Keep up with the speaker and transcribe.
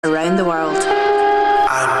around the world.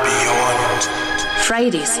 And beyond.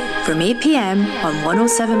 Fridays from 8 p.m. on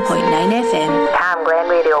 107.9 FM. CamGlen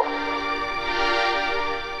Radio.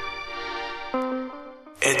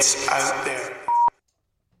 It's out there.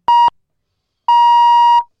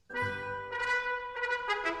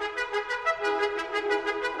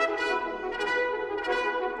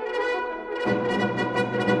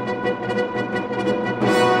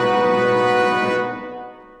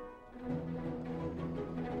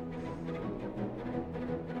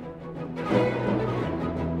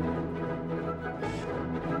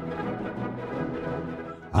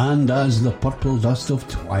 And as the purple dust of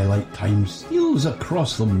twilight time steals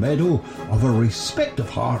across the meadow of our respective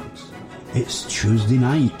hearts, it's Tuesday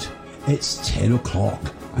night, it's 10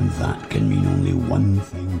 o'clock, and that can mean only one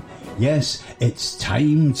thing. Yes, it's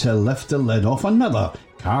time to lift the lid off another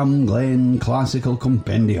CamGlen Classical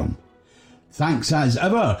Compendium. Thanks as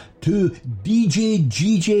ever to DJ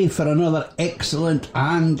GJ for another excellent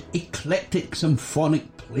and eclectic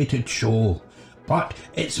symphonic plated show. But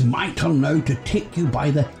it's my turn now to take you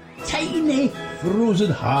by the tiny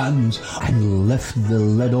frozen hands and lift the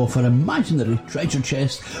lid off an imaginary treasure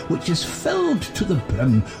chest which is filled to the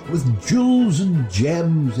brim with jewels and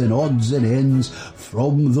gems and odds and ends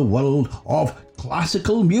from the world of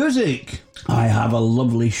classical music. I have a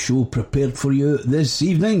lovely show prepared for you this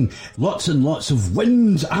evening. Lots and lots of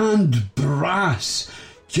winds and brass,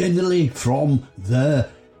 generally from the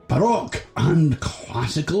Baroque and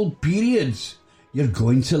classical periods. You're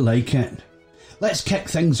going to like it. Let's kick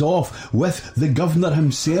things off with the governor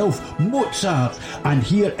himself, Mozart, and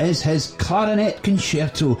here is his clarinet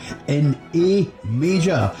concerto in A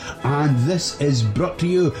major, and this is brought to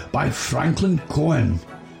you by Franklin Cohen.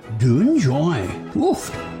 Do enjoy.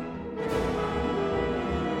 Oof.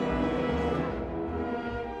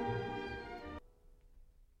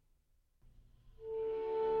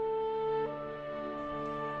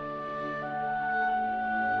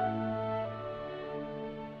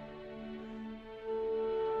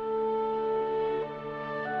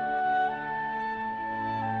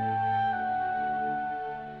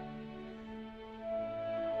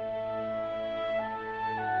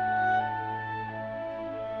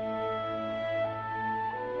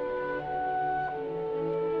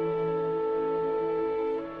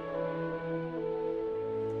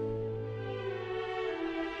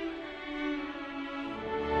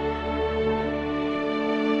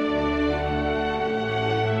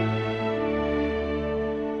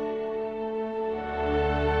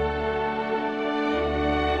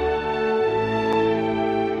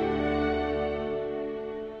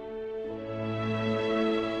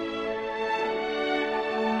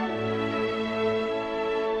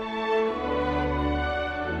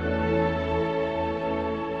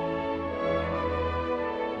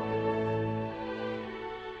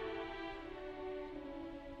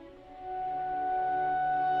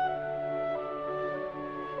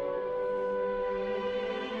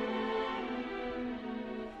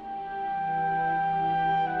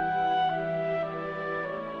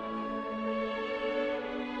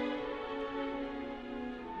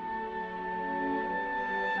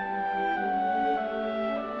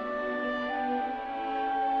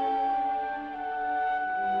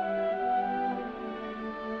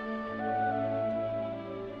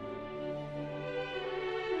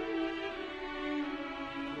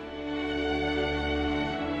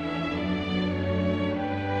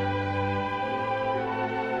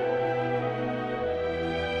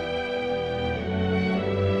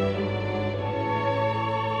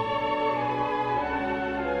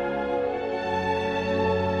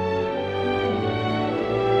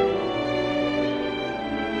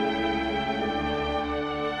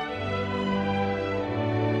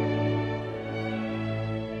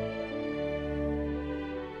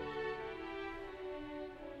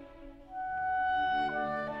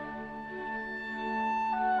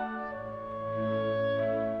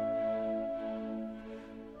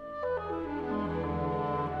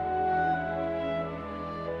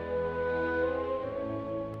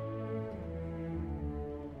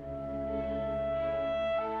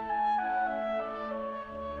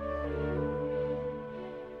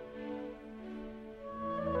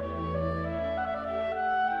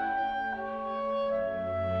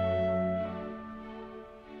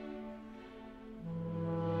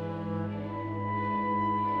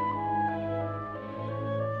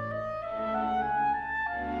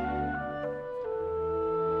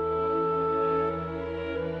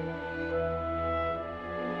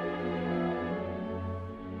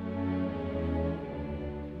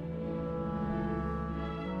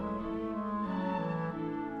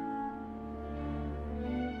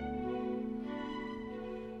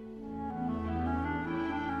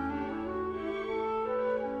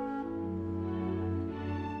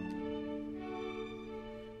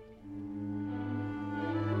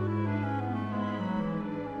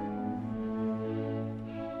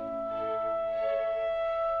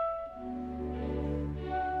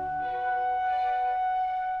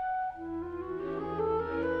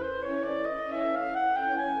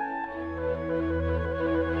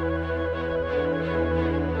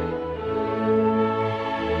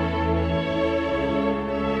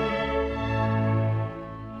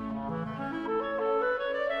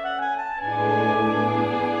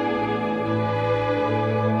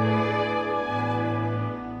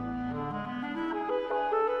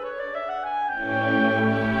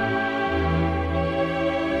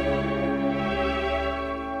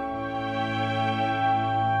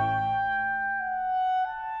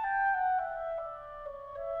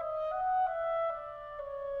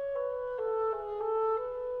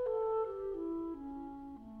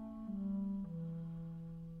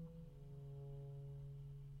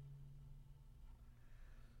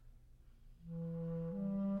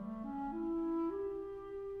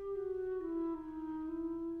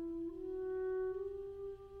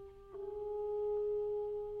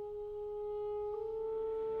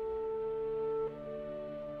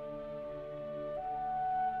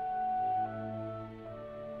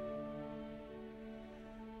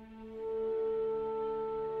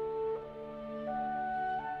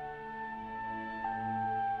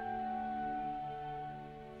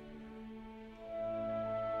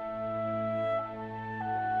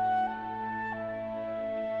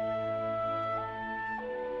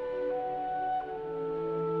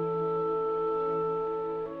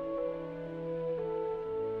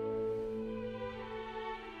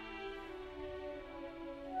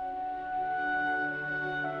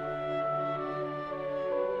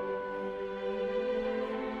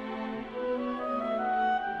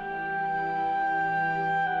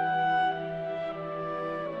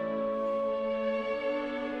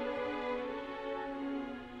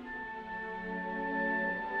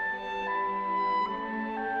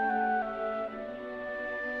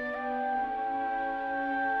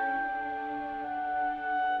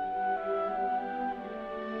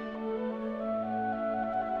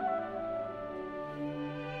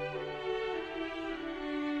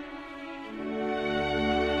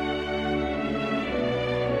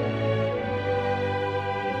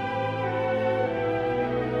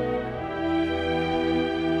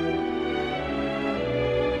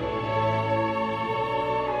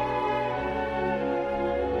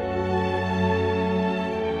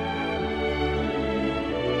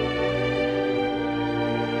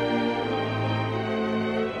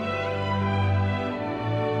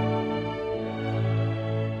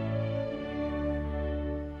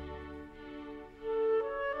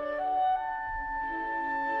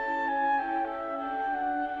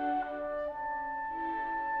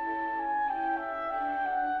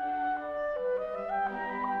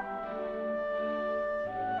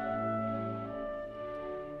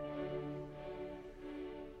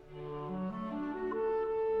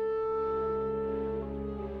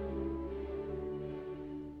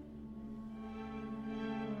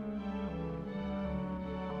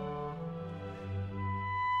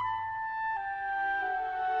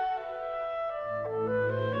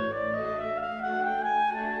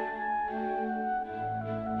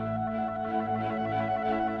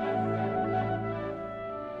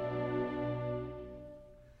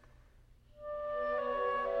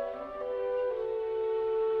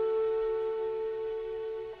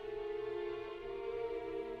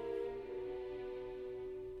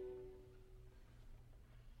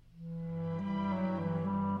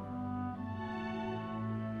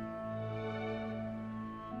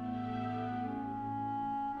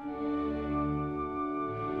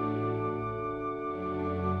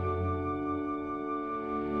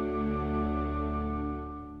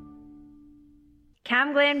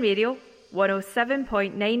 CamGlen Radio,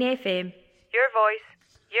 107.9 FM. Your voice,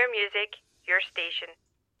 your music, your station.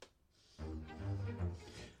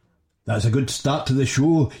 That's a good start to the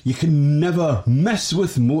show. You can never miss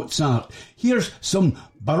with Mozart. Here's some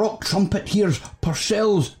Baroque trumpet. Here's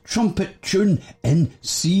Purcell's trumpet tune in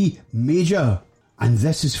C major. And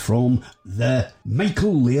this is from the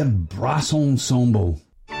Michael Laird Brass Ensemble.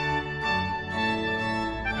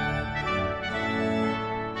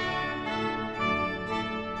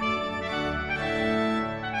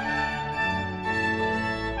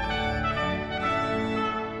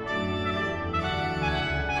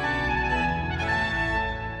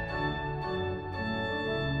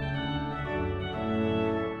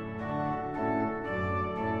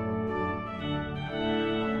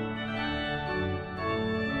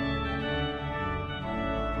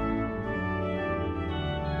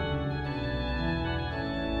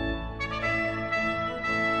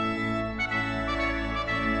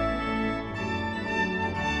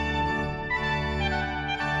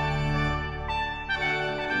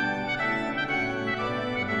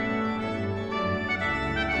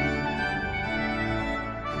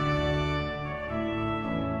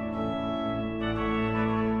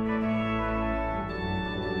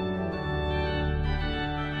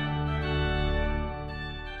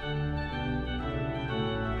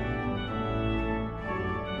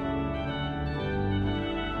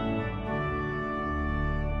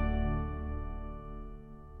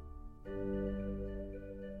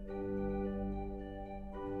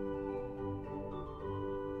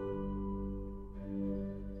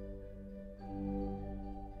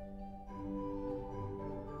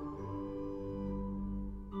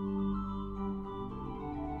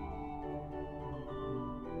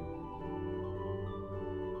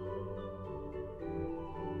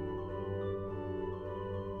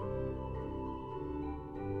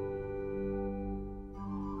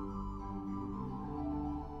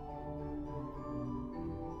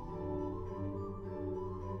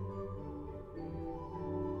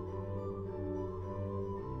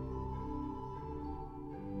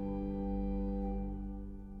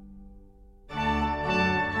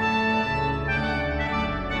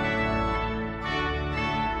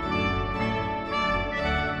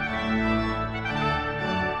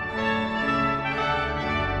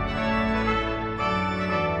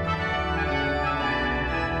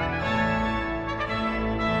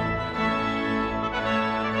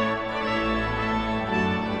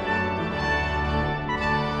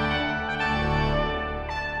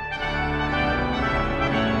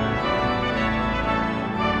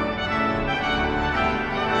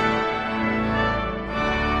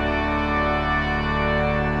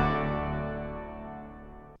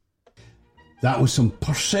 That was some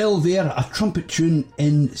Purcell there, a trumpet tune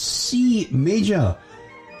in C major.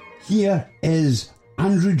 Here is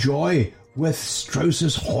Andrew Joy with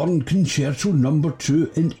Strauss's Horn Concerto No.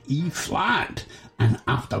 2 in E flat. And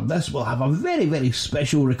after this we'll have a very, very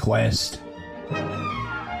special request.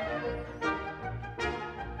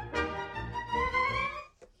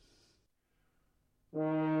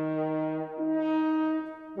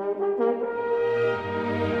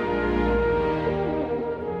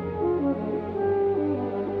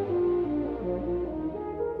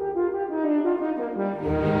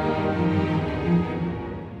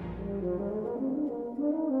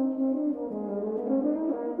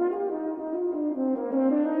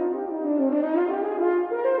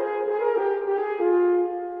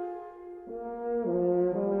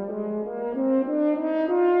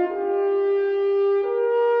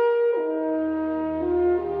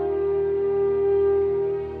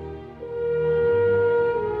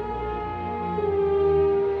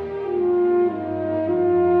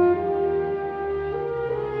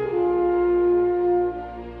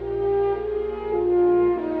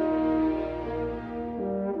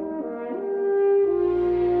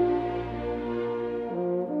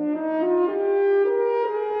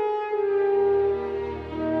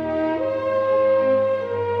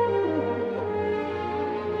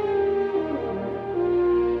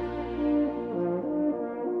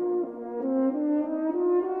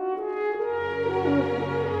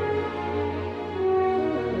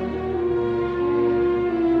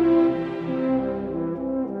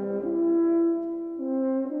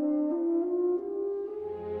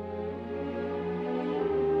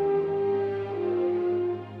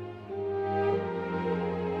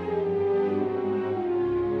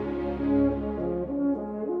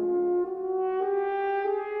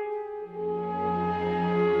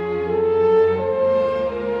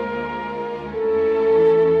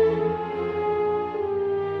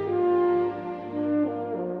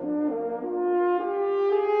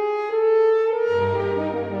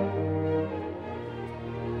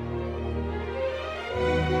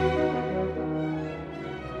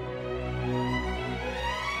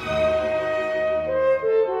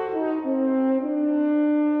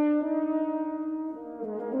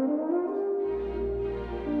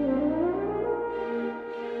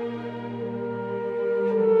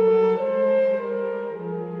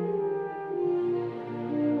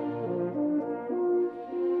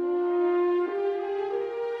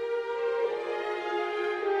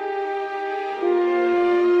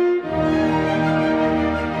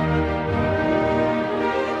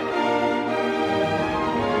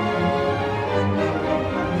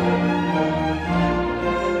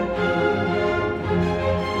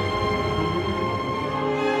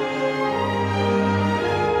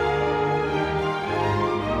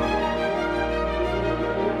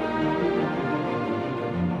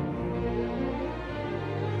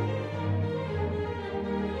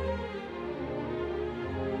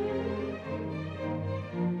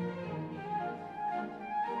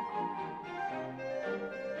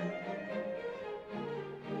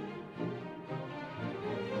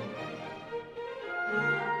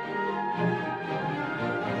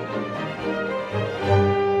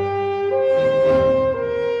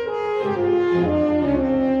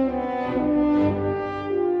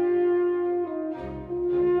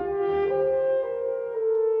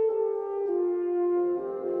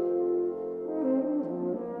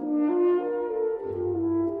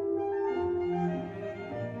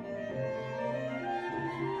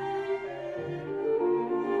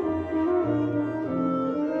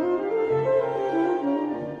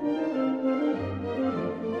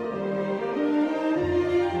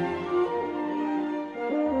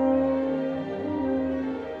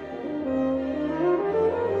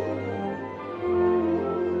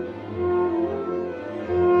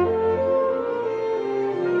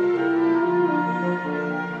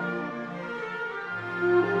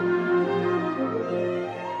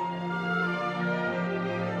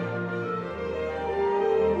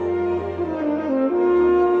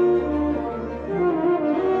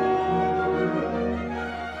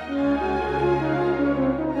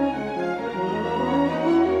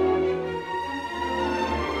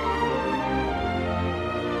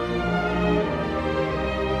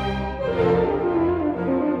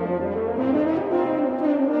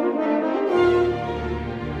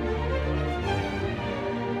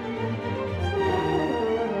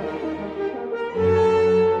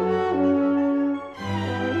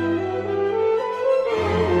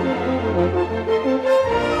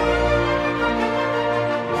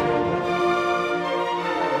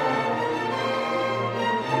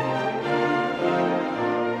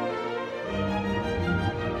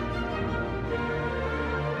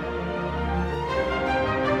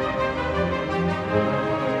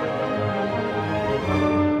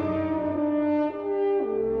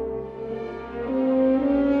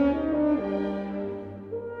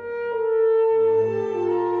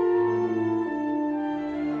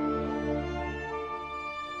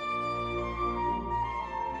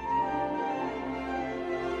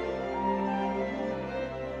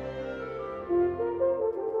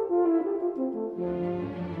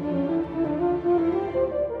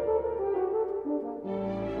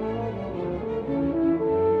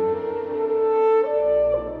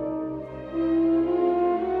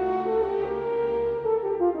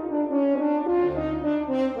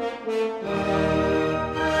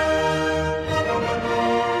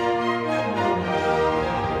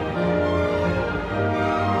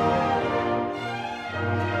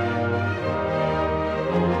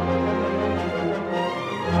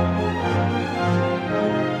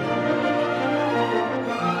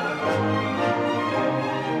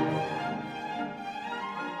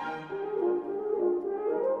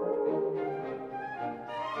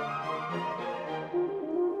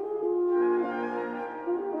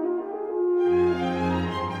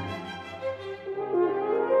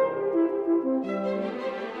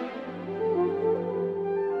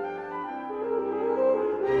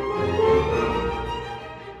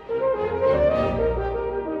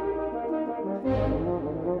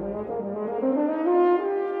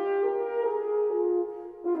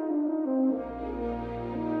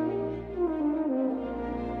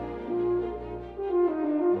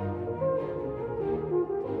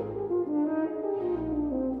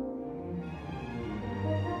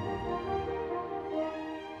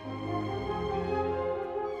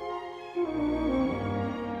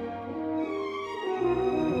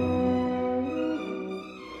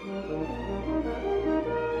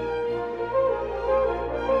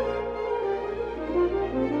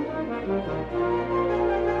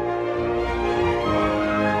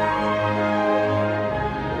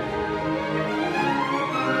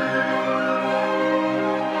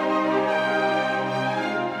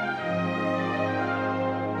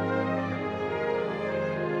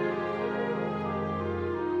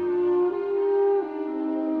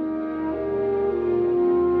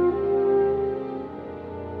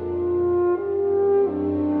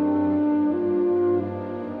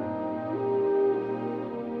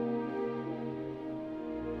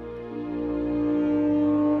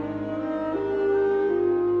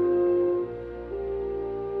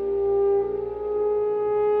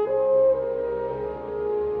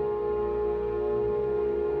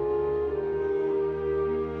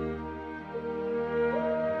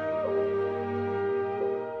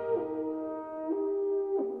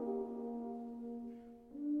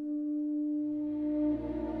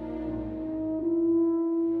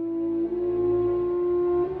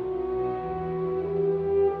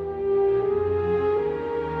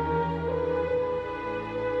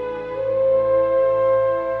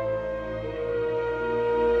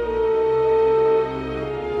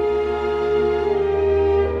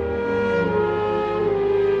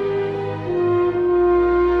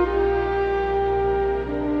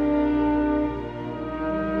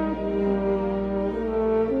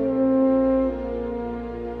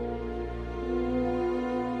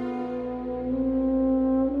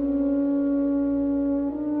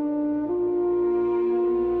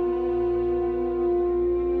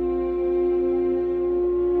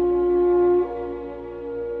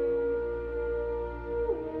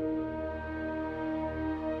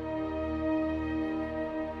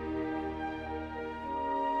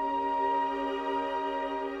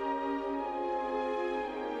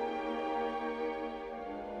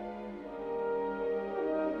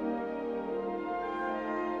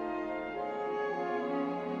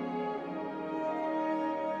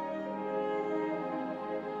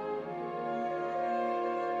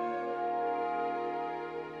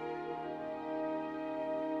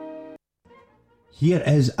 Here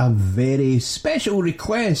is a very special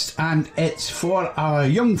request, and it's for a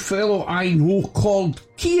young fellow I know called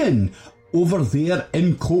Cian over there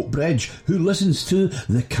in Coatbridge, who listens to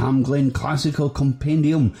the CamGlen Classical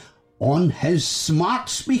Compendium on his smart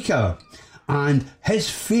speaker. And his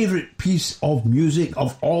favourite piece of music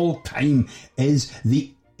of all time is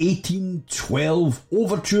the 1812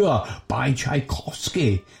 Overture by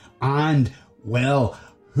Tchaikovsky. And, well,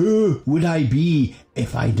 who would I be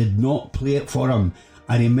if I did not play it for him?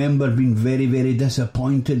 I remember being very, very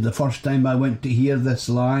disappointed the first time I went to hear this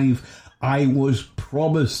live. I was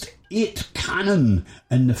promised 8 cannon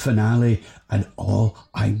in the finale, and all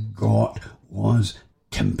I got was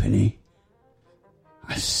timpani.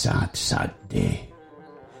 A sad, sad day.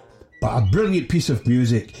 But a brilliant piece of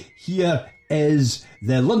music. Here is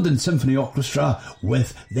the London Symphony Orchestra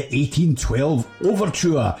with the 1812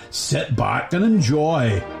 Overture. Sit back and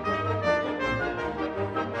enjoy.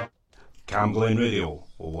 CamGlen Radio,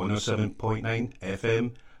 107.9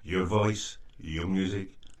 FM, your voice, your music,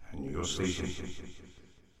 and your station.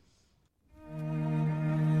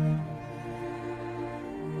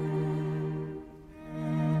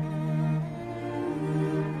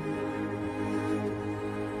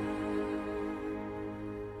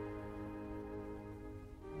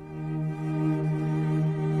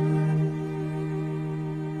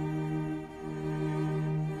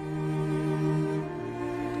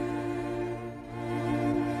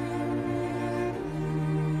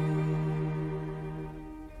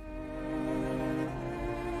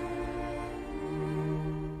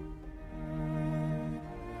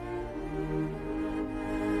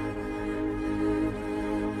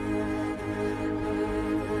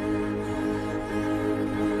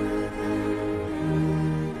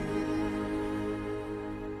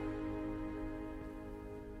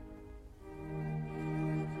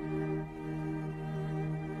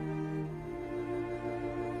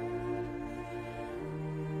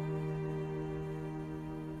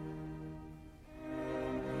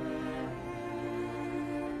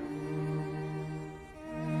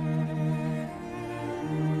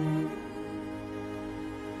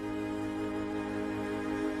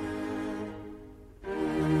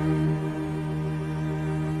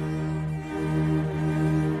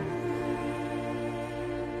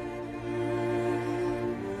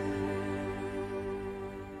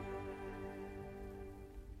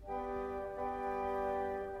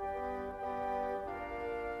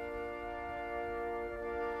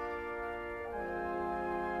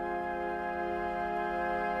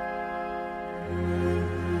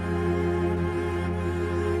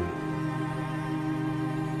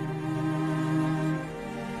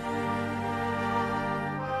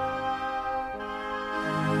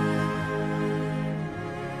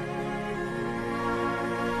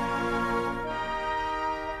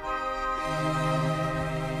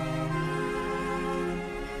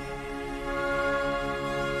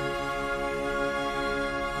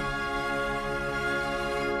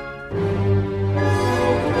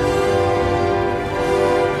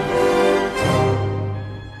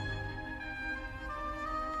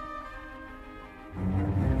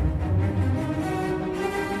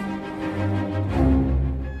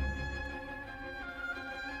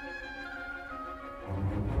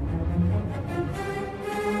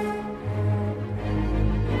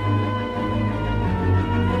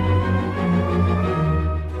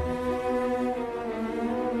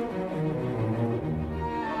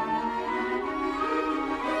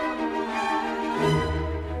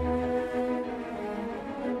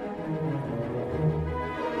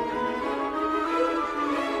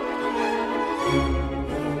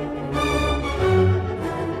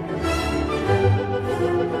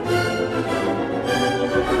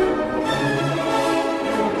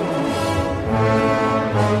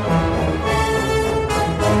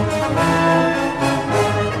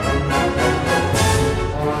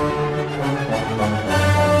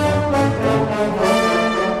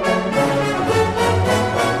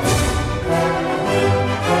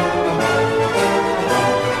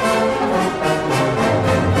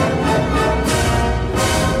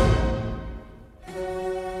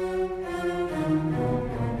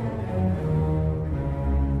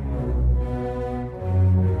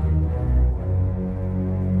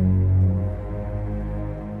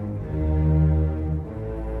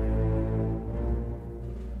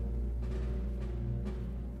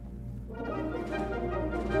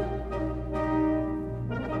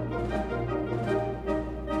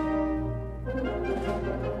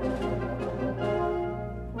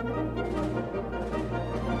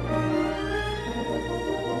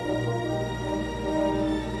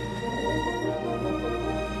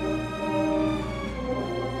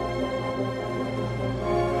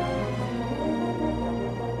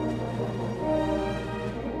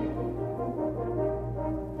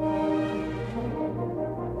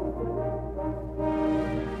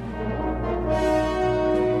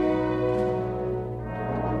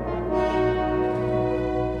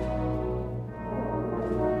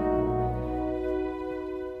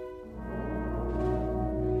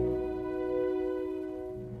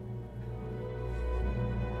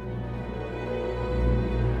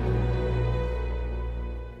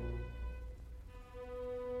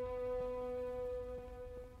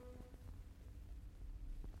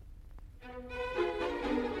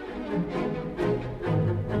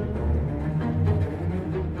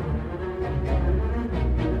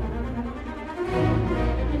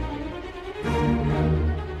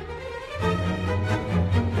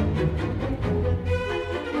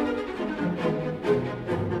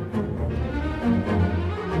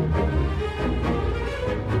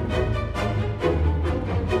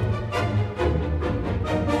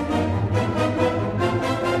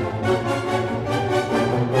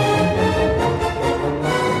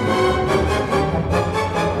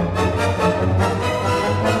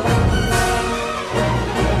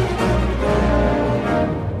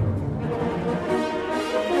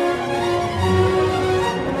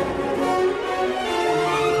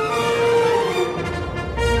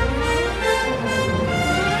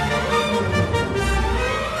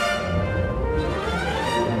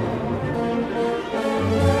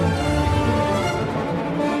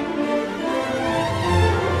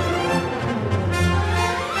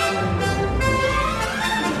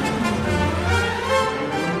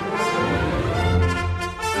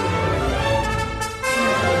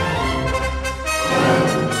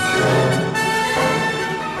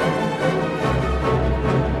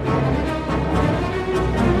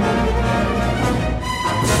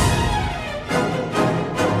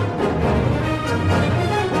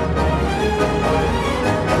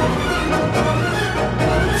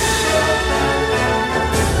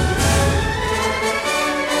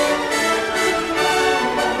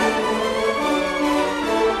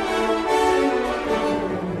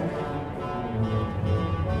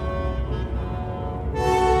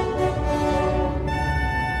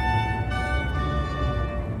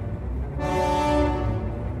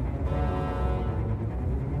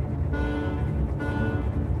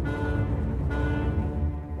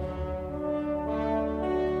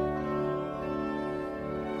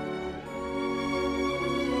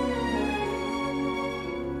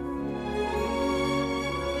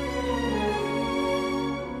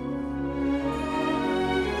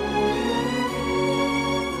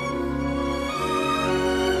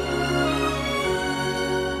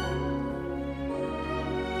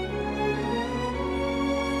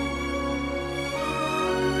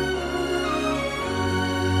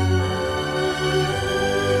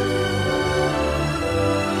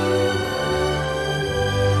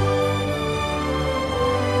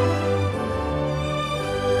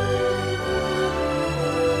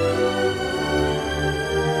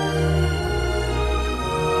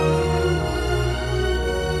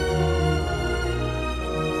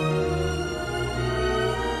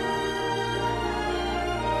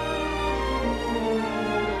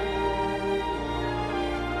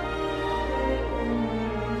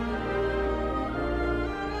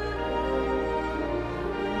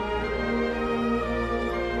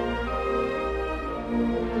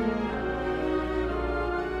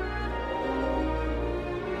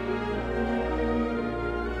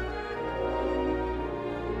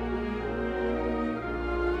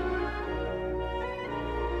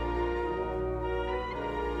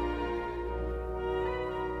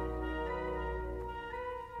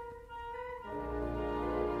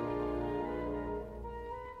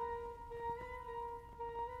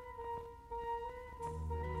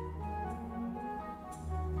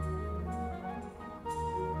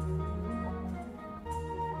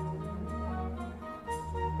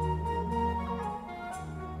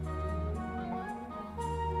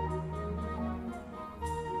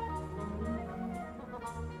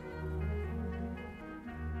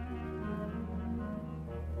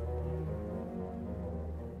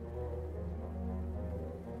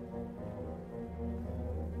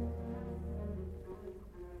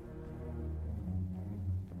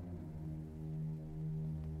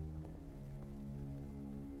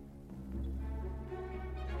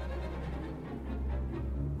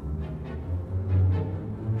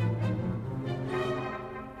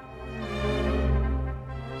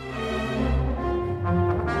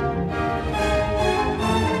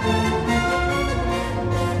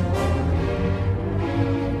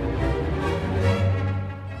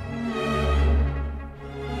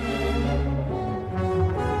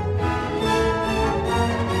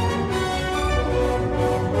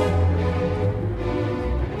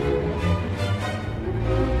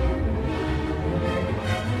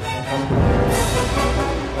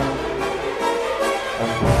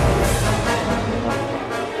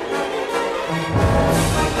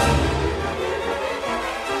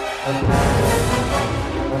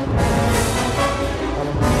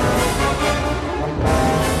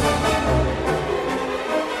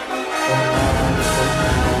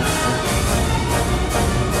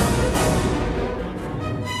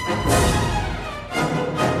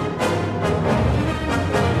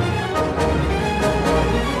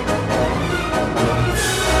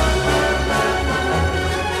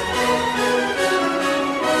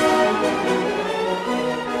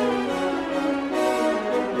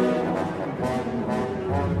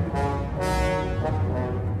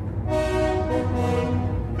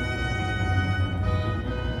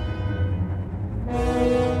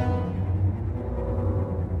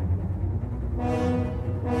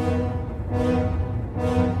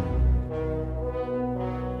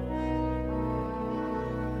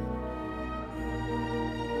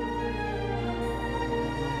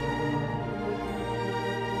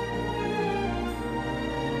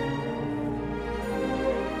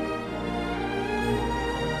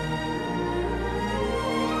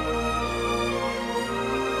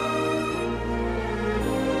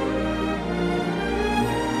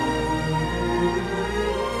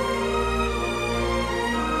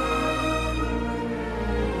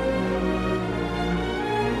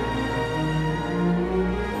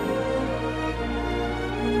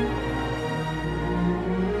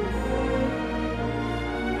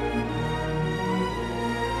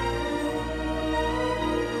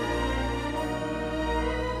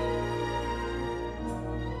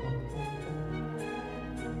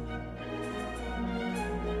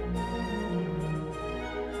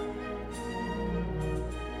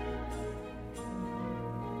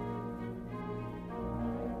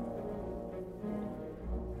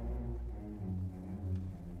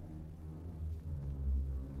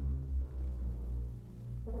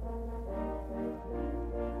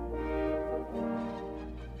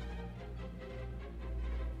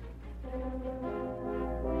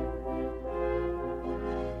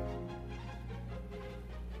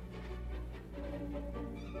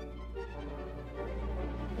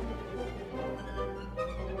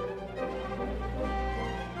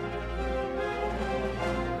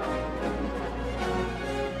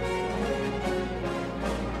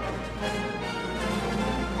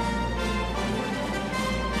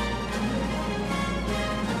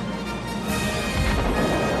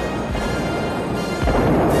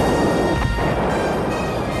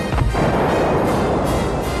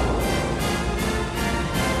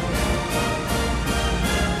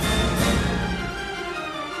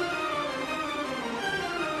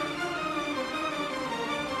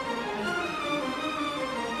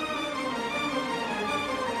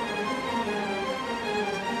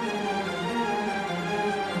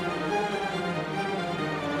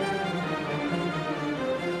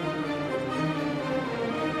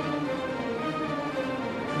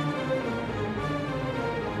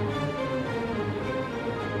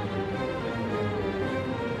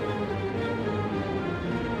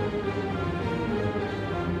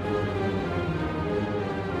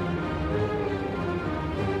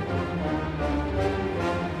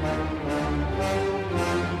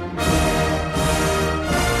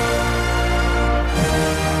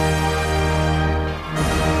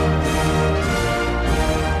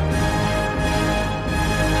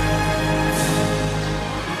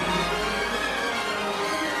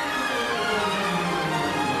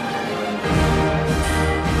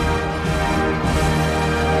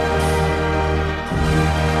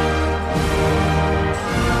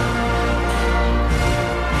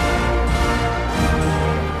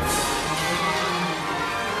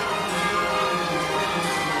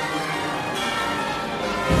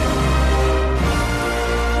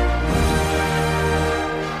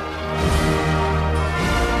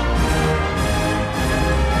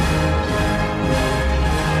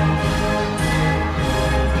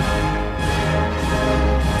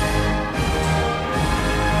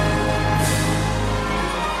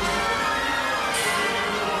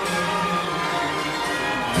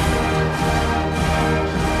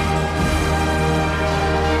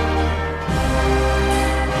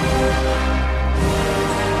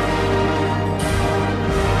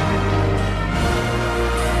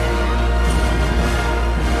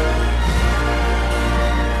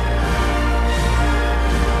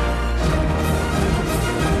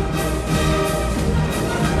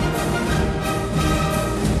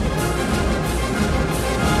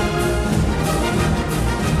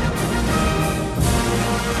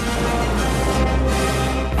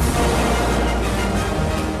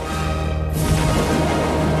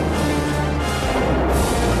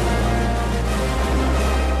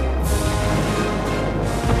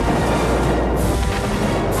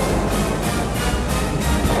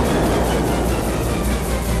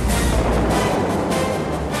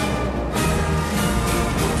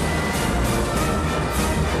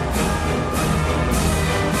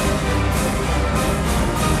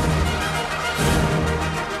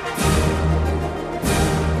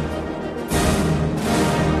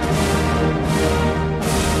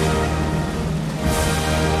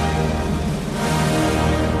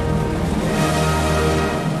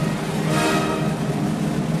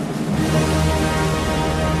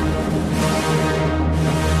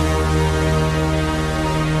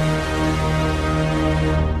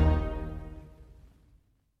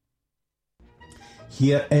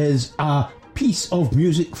 Here is a piece of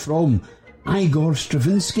music from Igor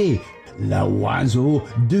Stravinsky, L'Oiseau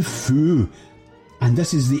de Feu. And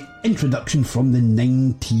this is the introduction from the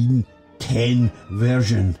 1910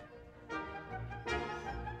 version.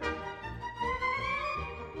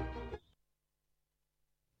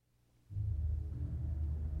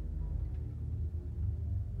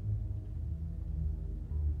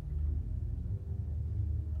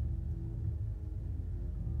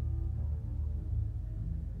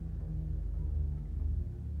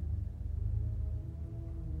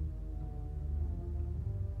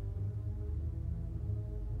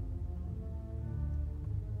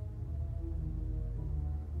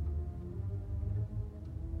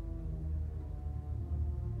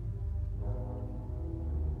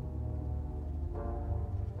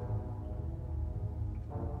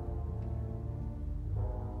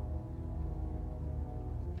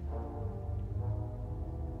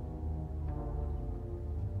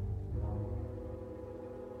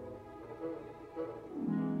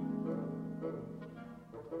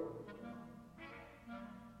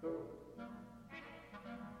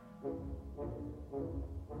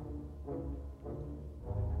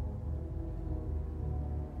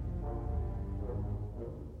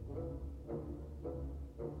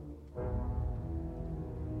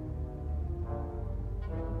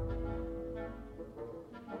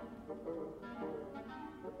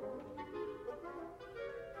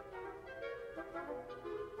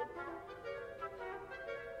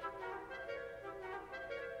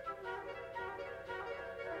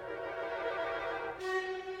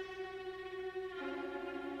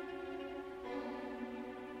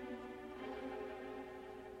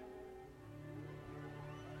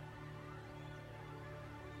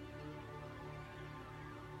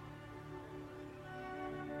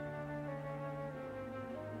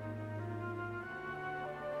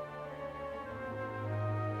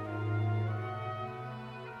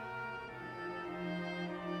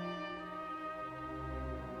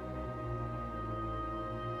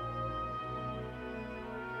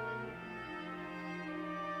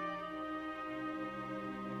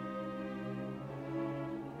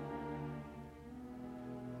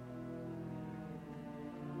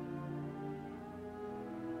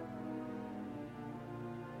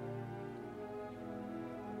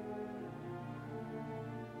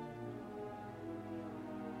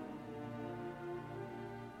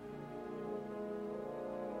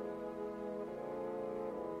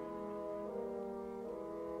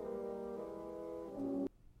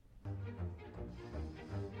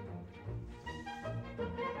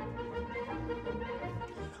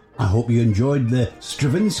 I hope you enjoyed the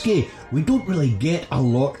Stravinsky. We don't really get a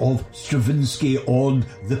lot of Stravinsky on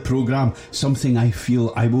the programme, something I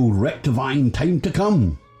feel I will rectify in time to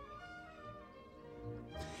come.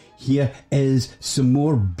 Here is some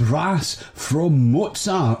more brass from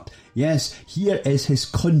Mozart. Yes, here is his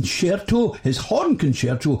concerto, his horn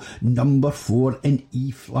concerto, number 4 in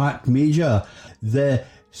E-flat major. The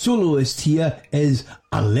soloist here is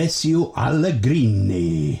Alessio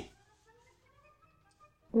Allegrini.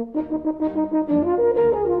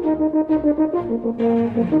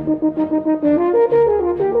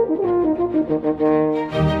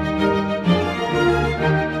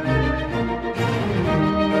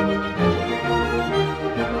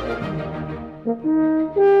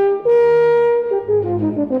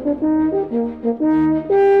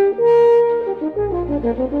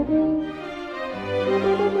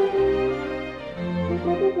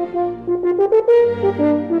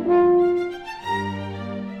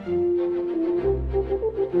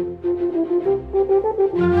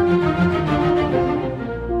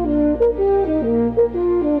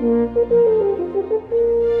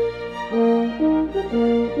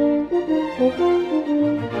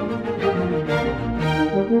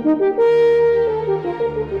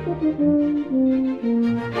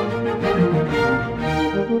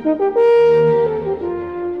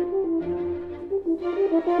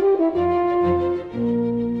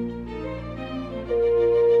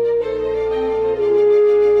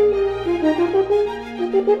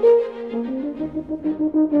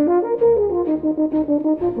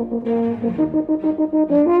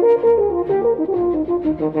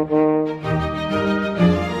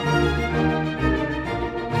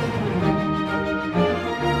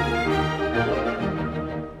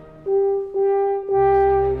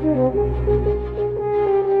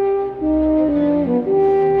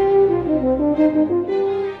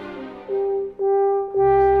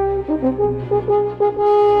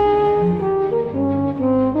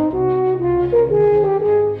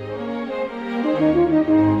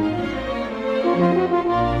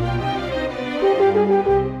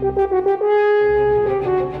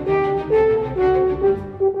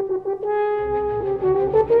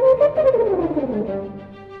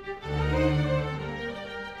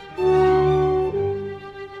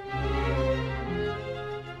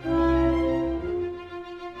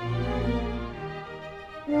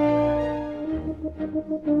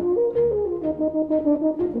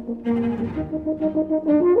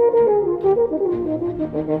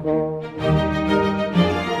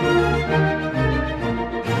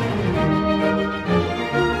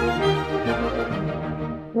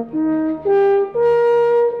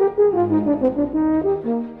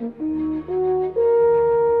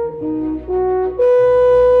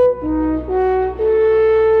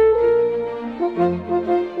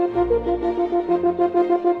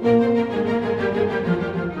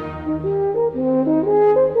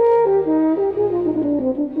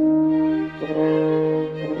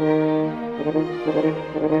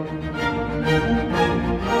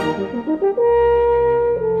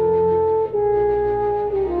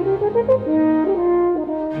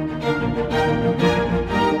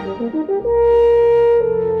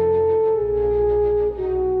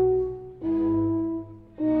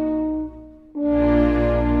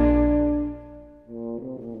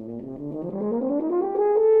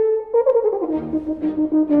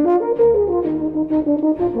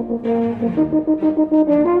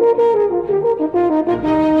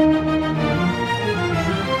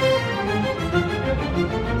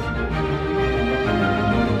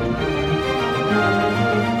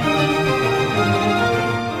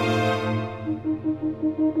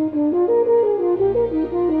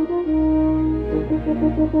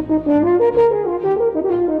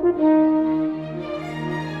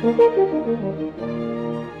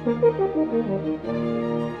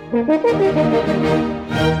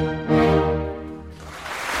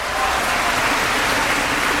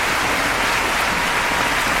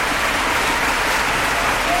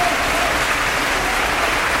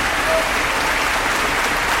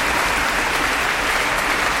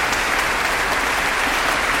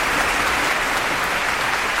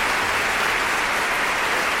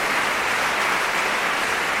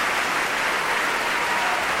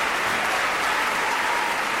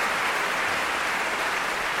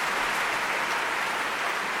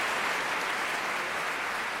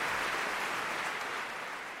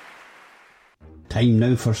 Time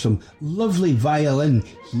now for some lovely violin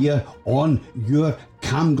here on your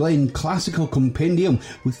CamGlen Classical Compendium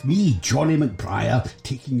with me, Johnny McBriar,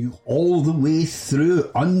 taking you all the way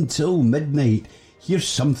through until midnight. Here's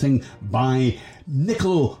something by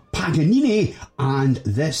Niccolo Paganini, and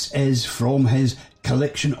this is from his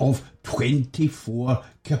collection of 24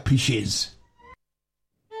 caprices.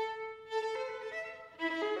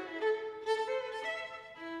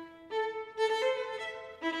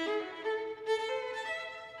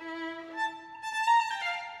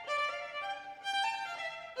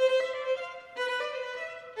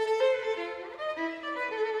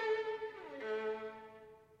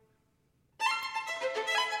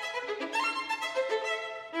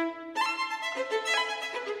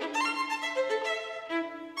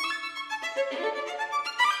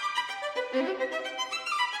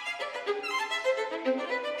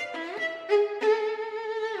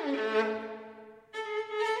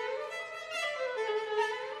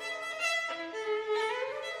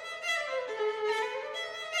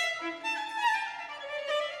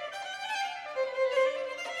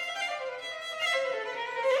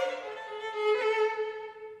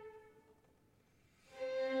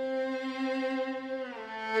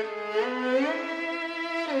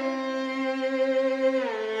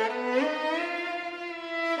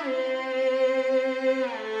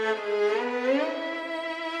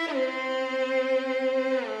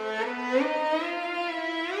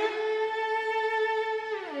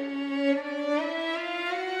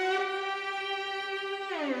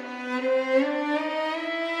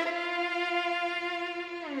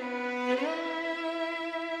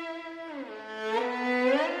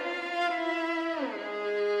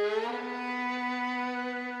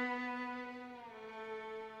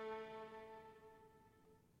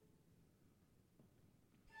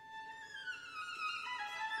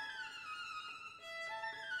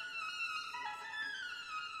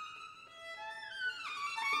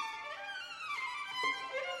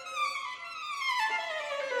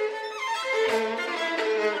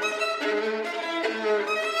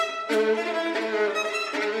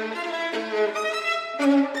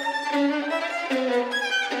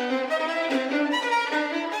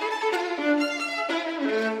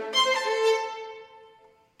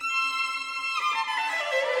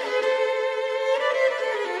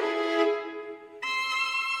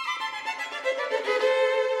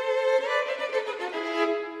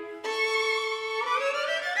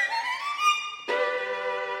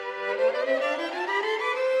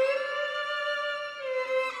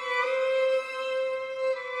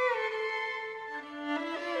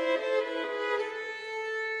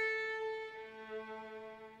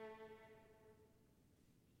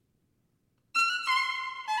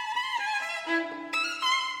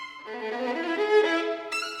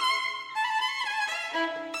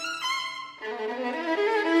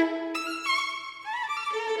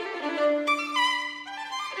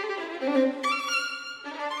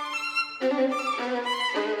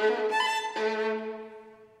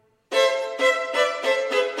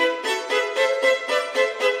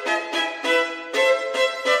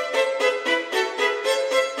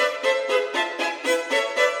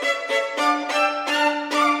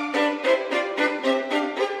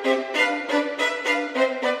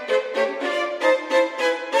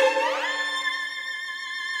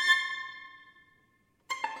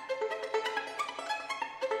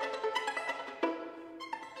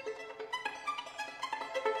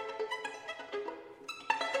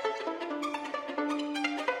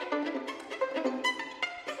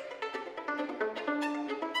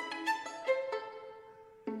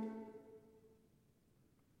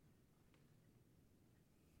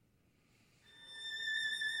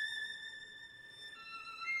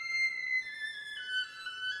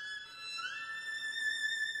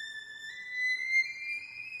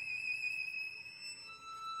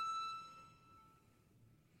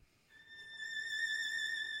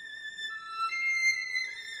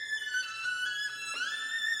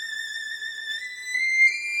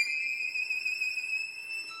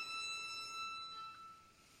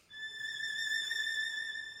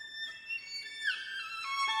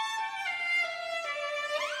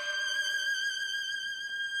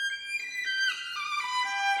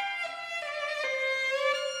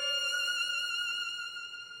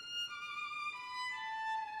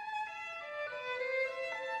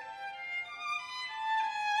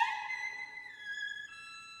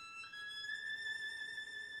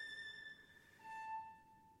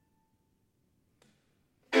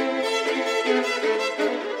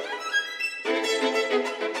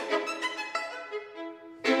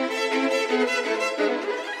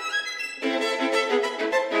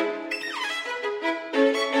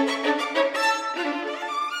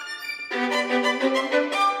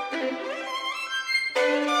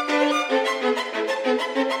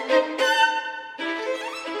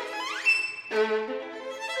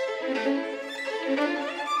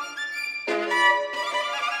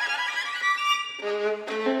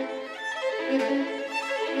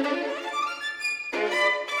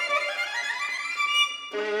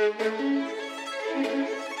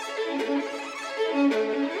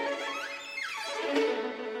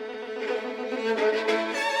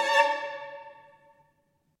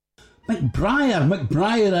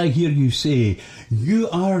 McBriar, I hear you say, you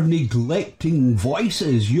are neglecting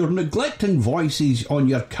voices. You're neglecting voices on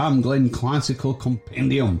your CamGlen Classical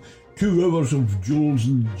Compendium. 2 hours of jewels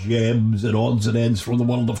and gems and odds and ends from the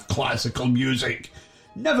world of classical music.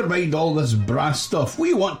 Never mind all this brass stuff.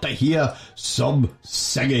 We want to hear some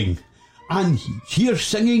singing. And hear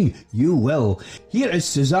singing you will. Here is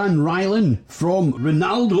Suzanne Ryland from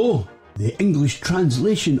Ronaldo, the English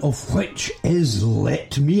translation of which is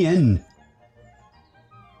Let Me In.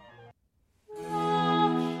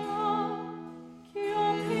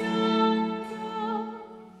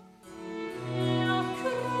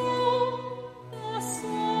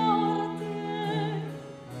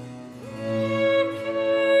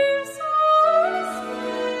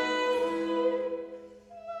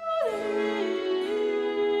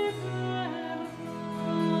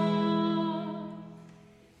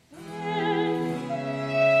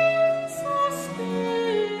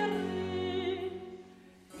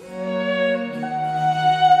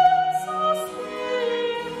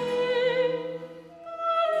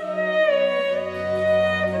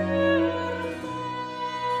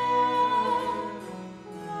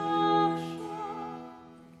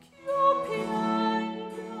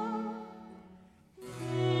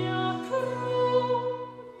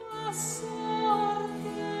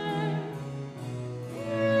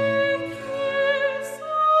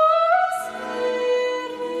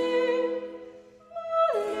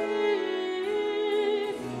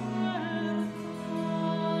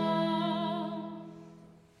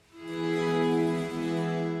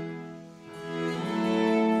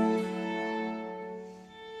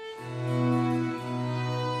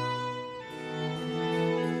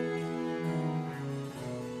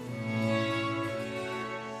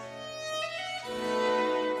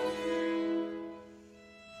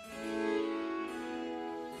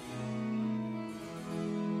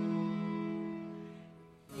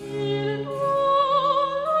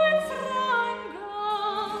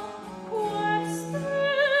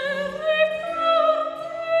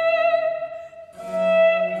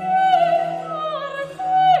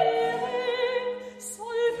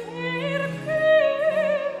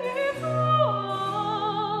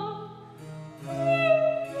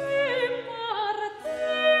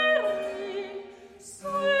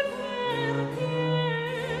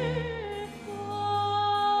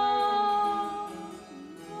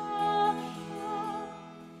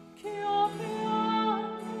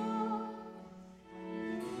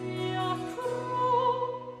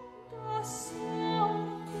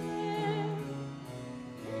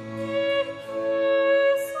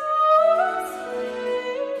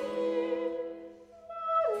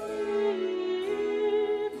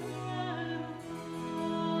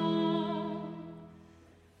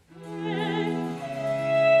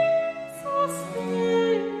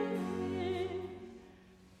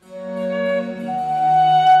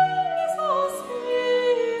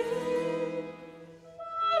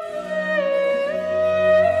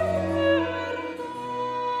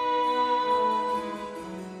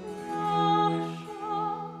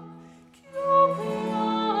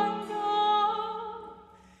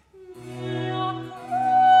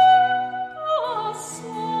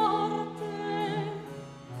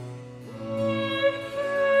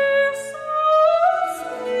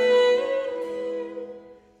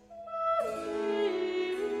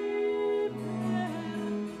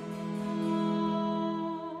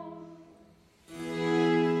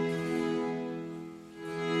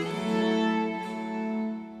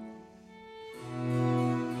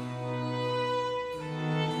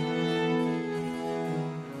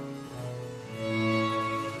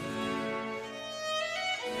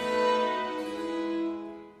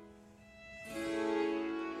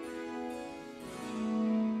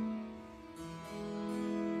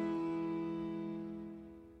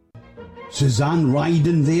 Suzanne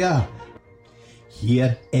Ryden there.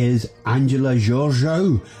 Here is Angela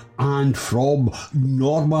Georgiou, and from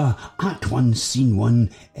Norma, Act 1, Scene 1,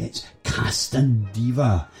 it's Casta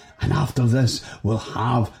Diva. And after this, we'll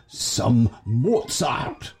have some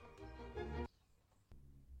Mozart.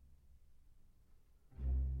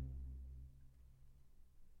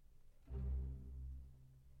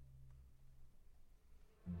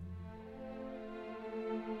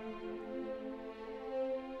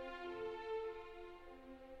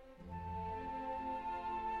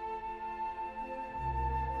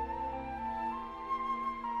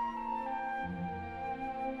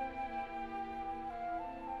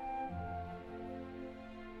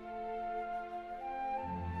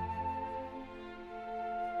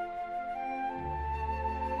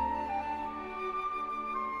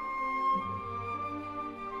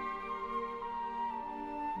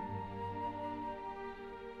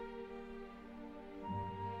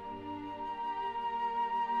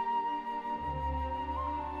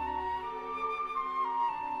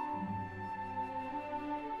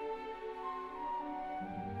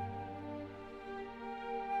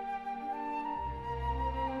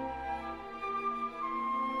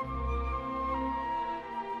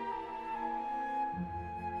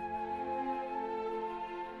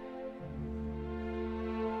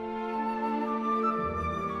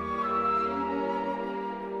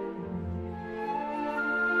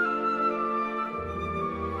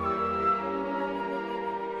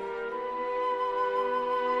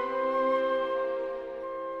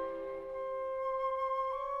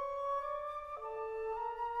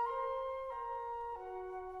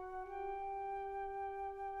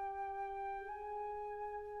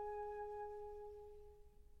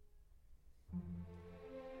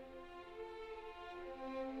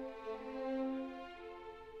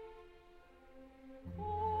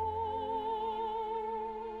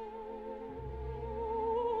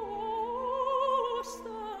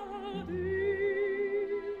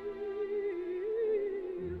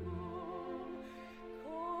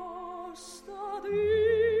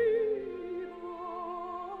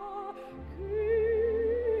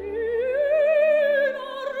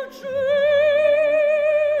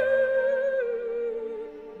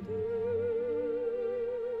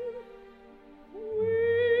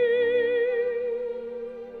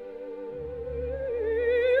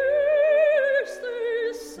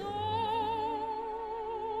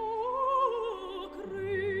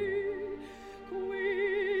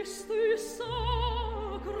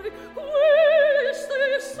 Questo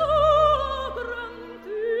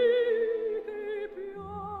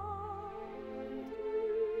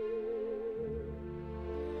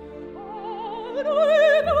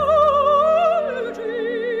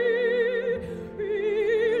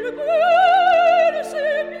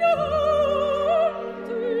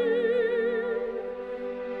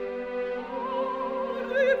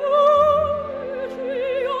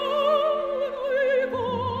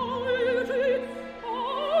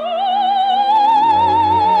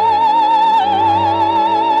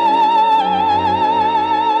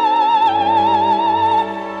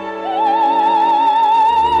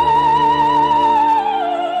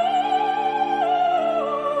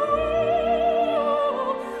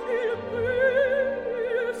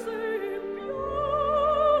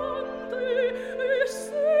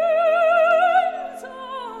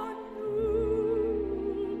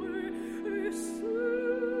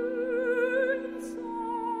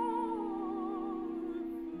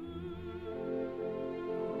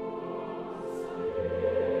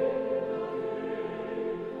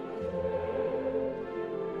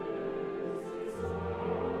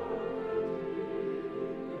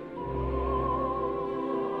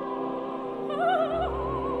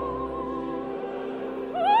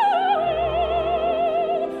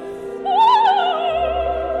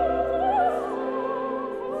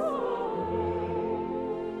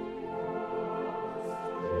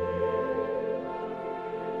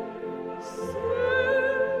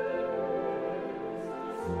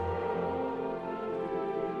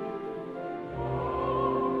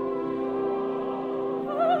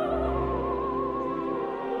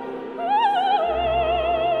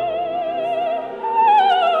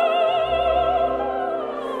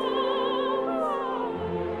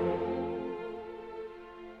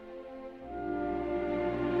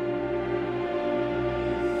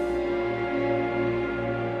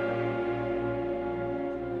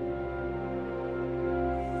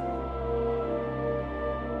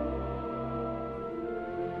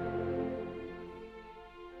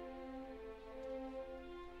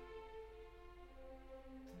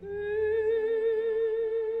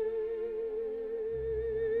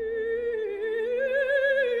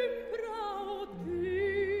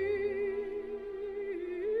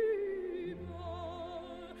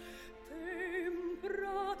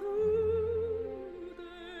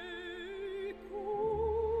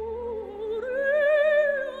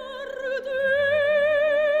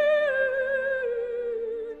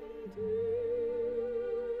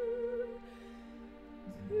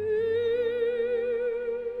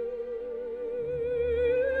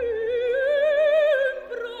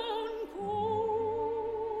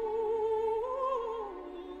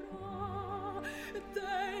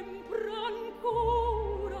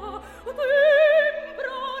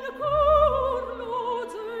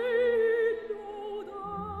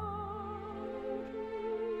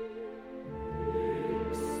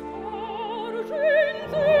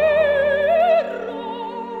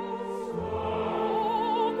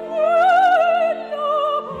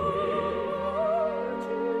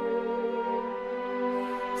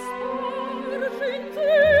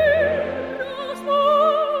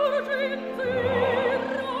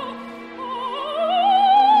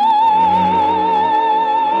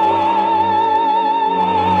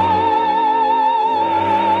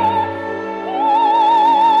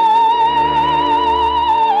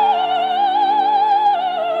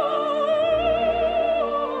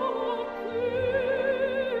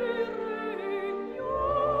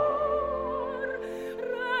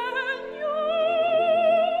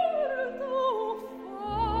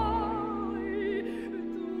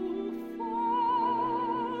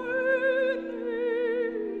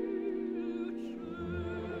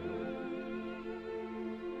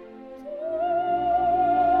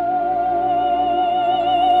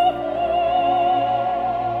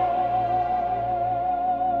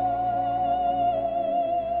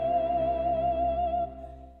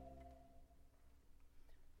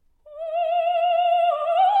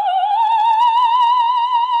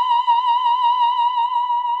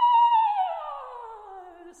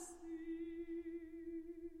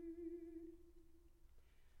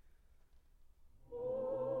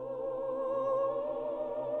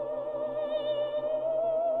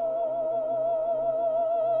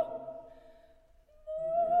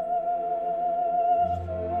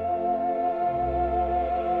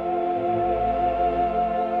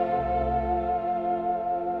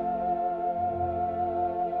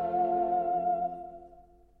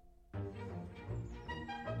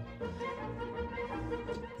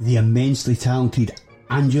the immensely talented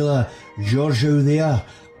Angela Giorgio there,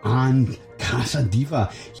 and Casa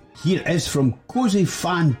Diva. Here is from Così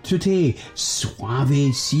fan tutte,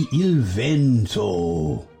 Suave si il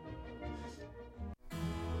vento.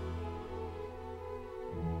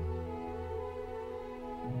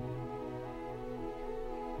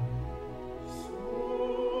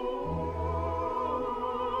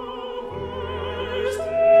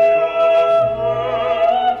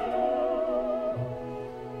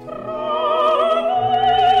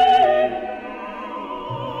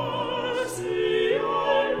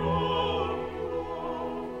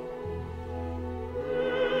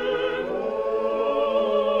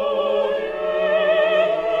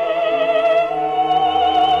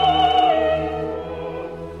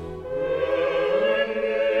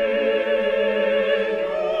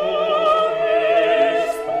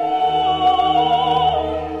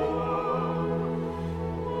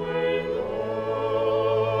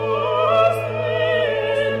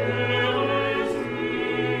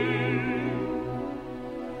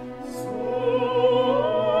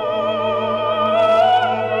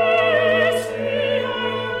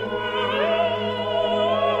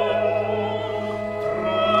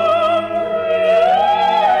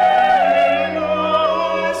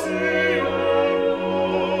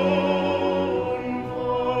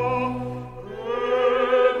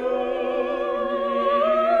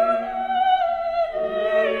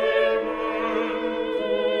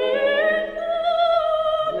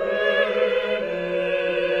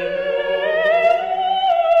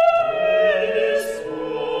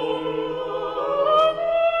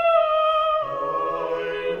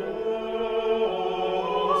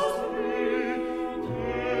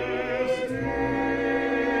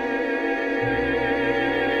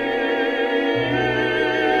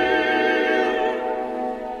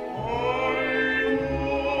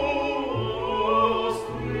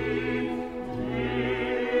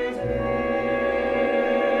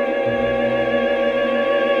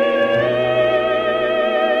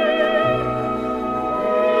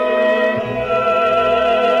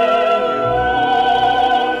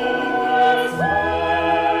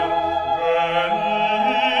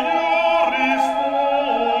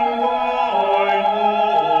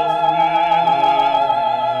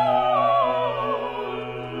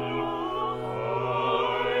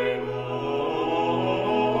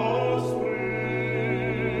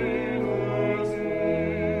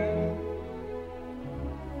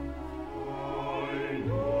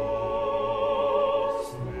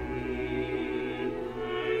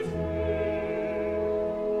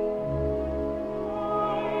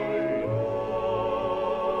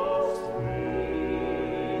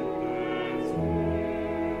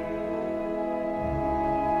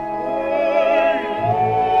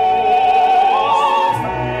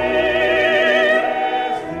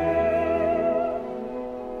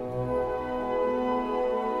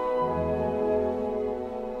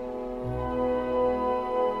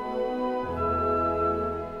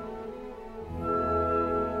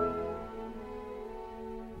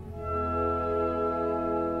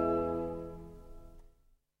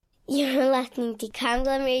 You're listening to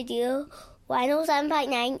CamGlen Radio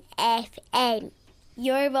 107.9 FM.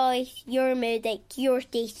 Your voice, your music, your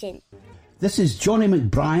station. This is Johnny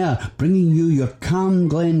McBriar bringing you your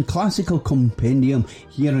CamGlen Classical Compendium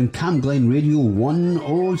here on CamGlen Radio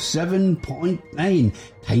 107.9.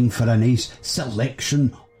 Time for a nice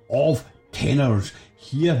selection of tenors.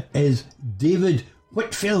 Here is David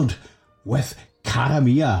Whitfield with Cara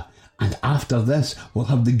Mia, and after this we'll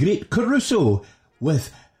have the great Caruso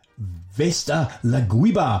with Vesta la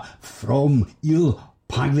Guiba from Il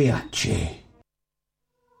Pagliacci.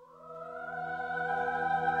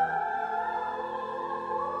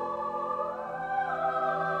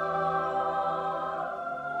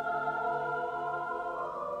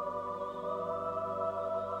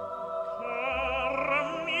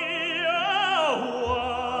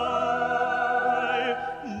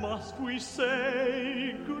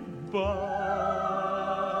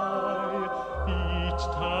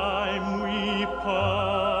 Time we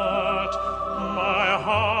part, my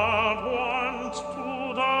heart was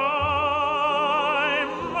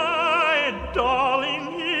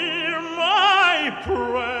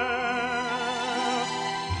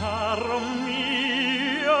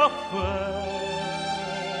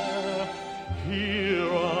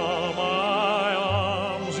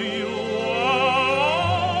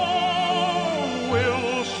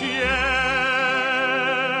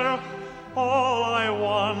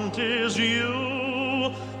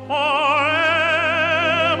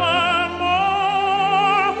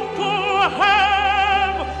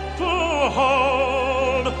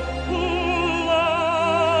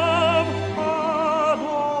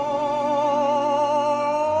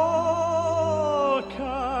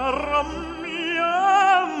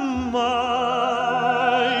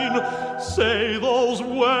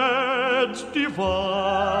divine.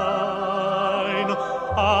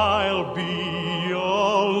 I'll be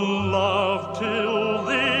your love till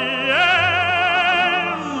the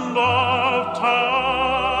end of time.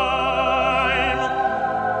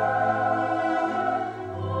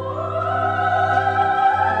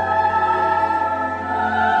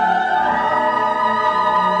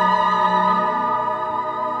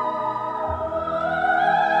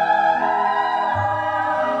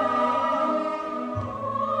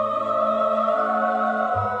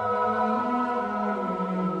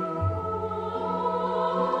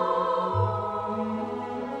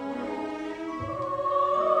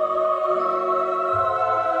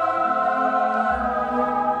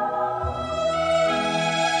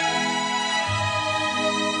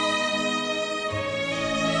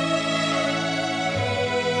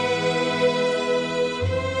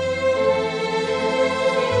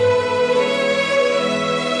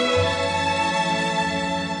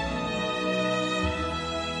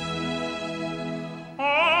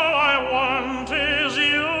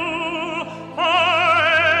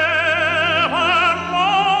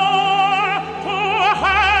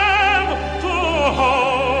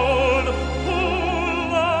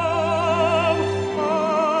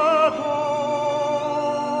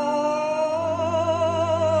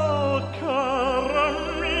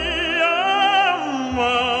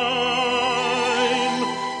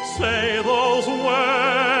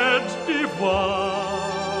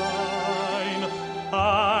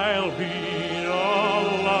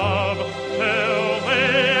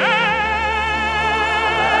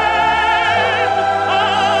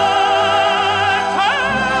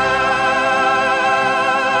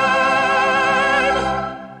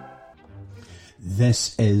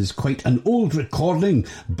 This is quite an old recording,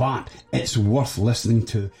 but it's worth listening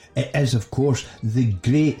to. It is, of course, the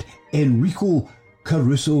great Enrico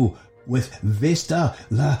Caruso with Vesta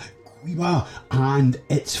la Cuiva, and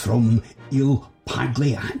it's from Il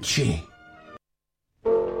Pagliacci.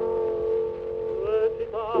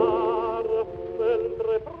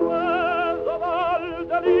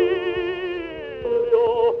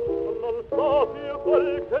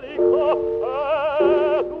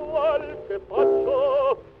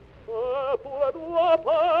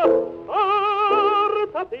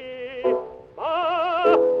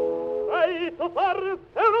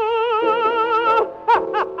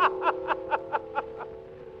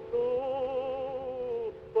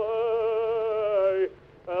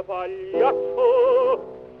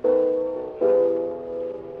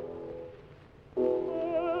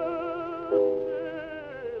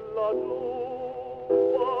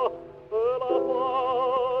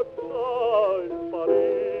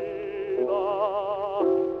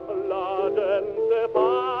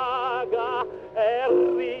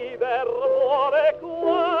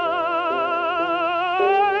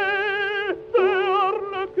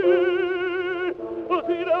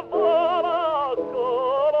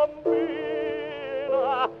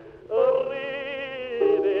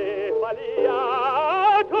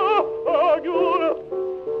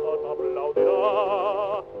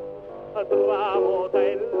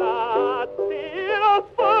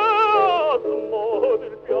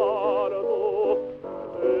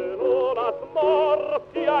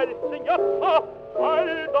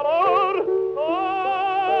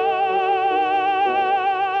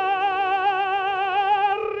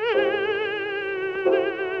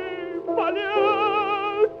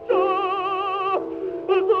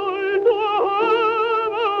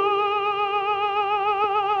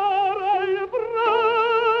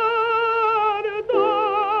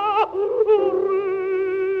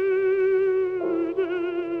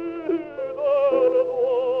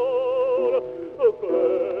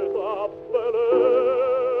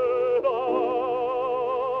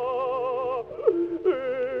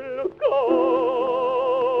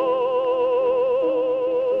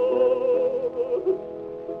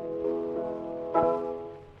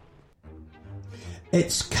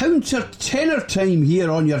 It's counter-tenor time here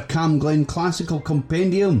on your CamGlen Classical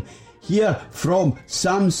Compendium. Here from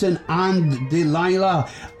Samson and Delilah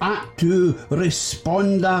at tu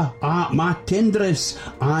responda a ma tendris,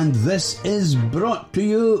 and this is brought to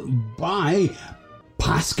you by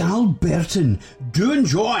Pascal Burton. Do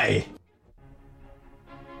enjoy!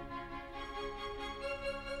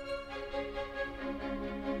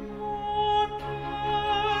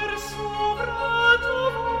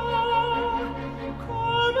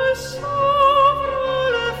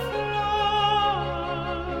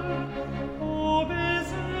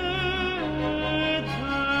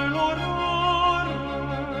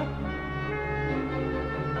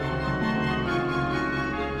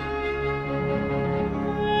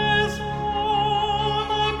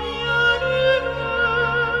 Bien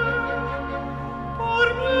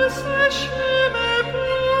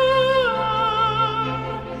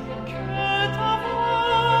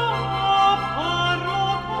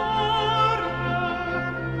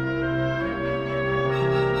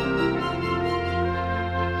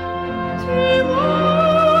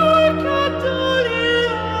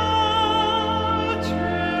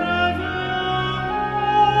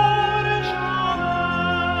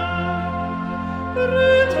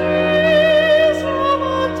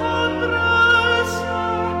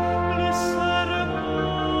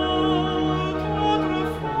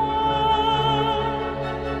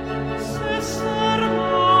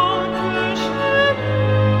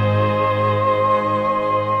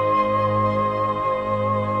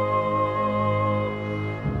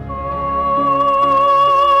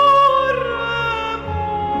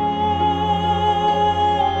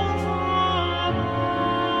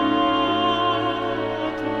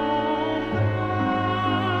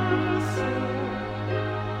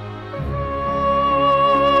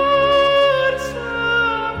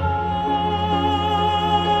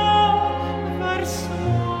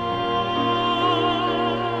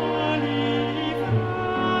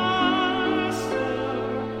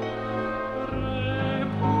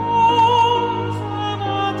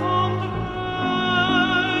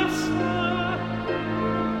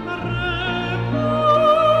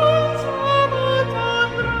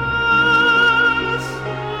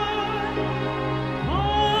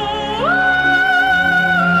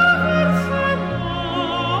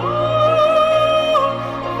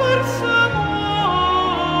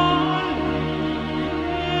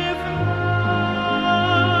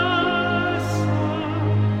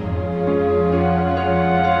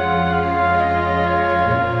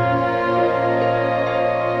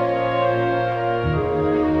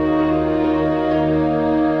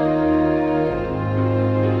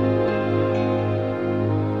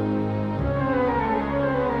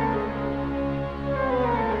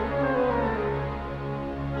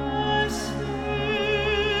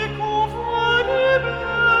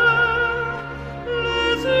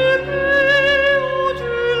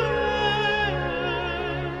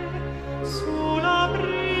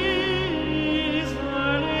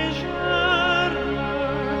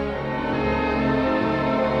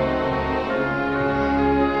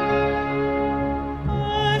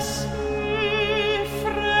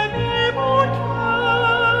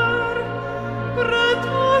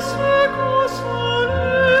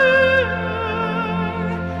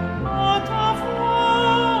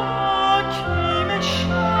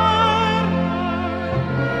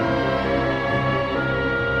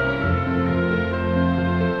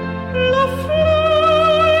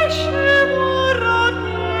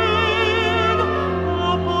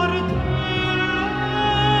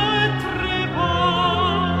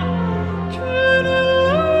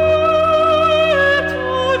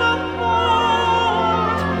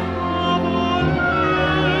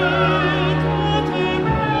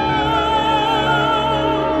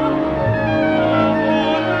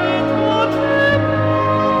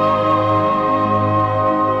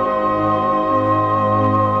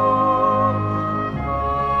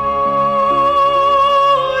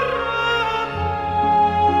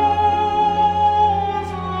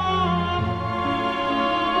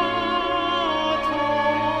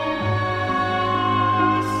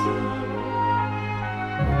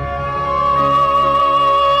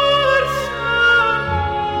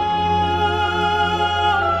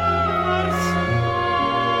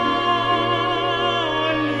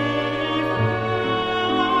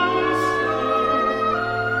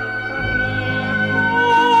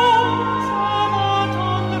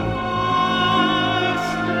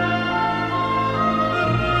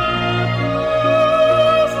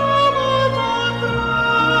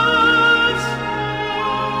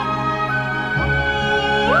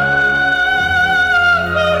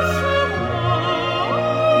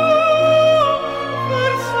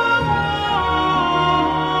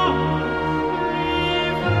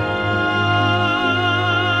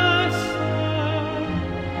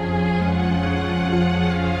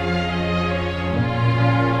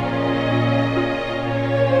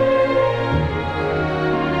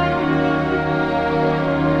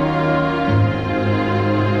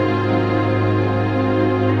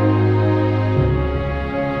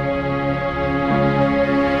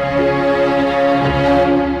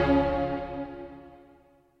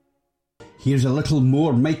Here's a little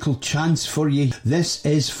more Michael Chance for you. This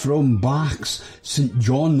is from Bach's St.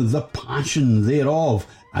 John the Passion thereof.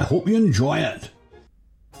 I hope you enjoy it.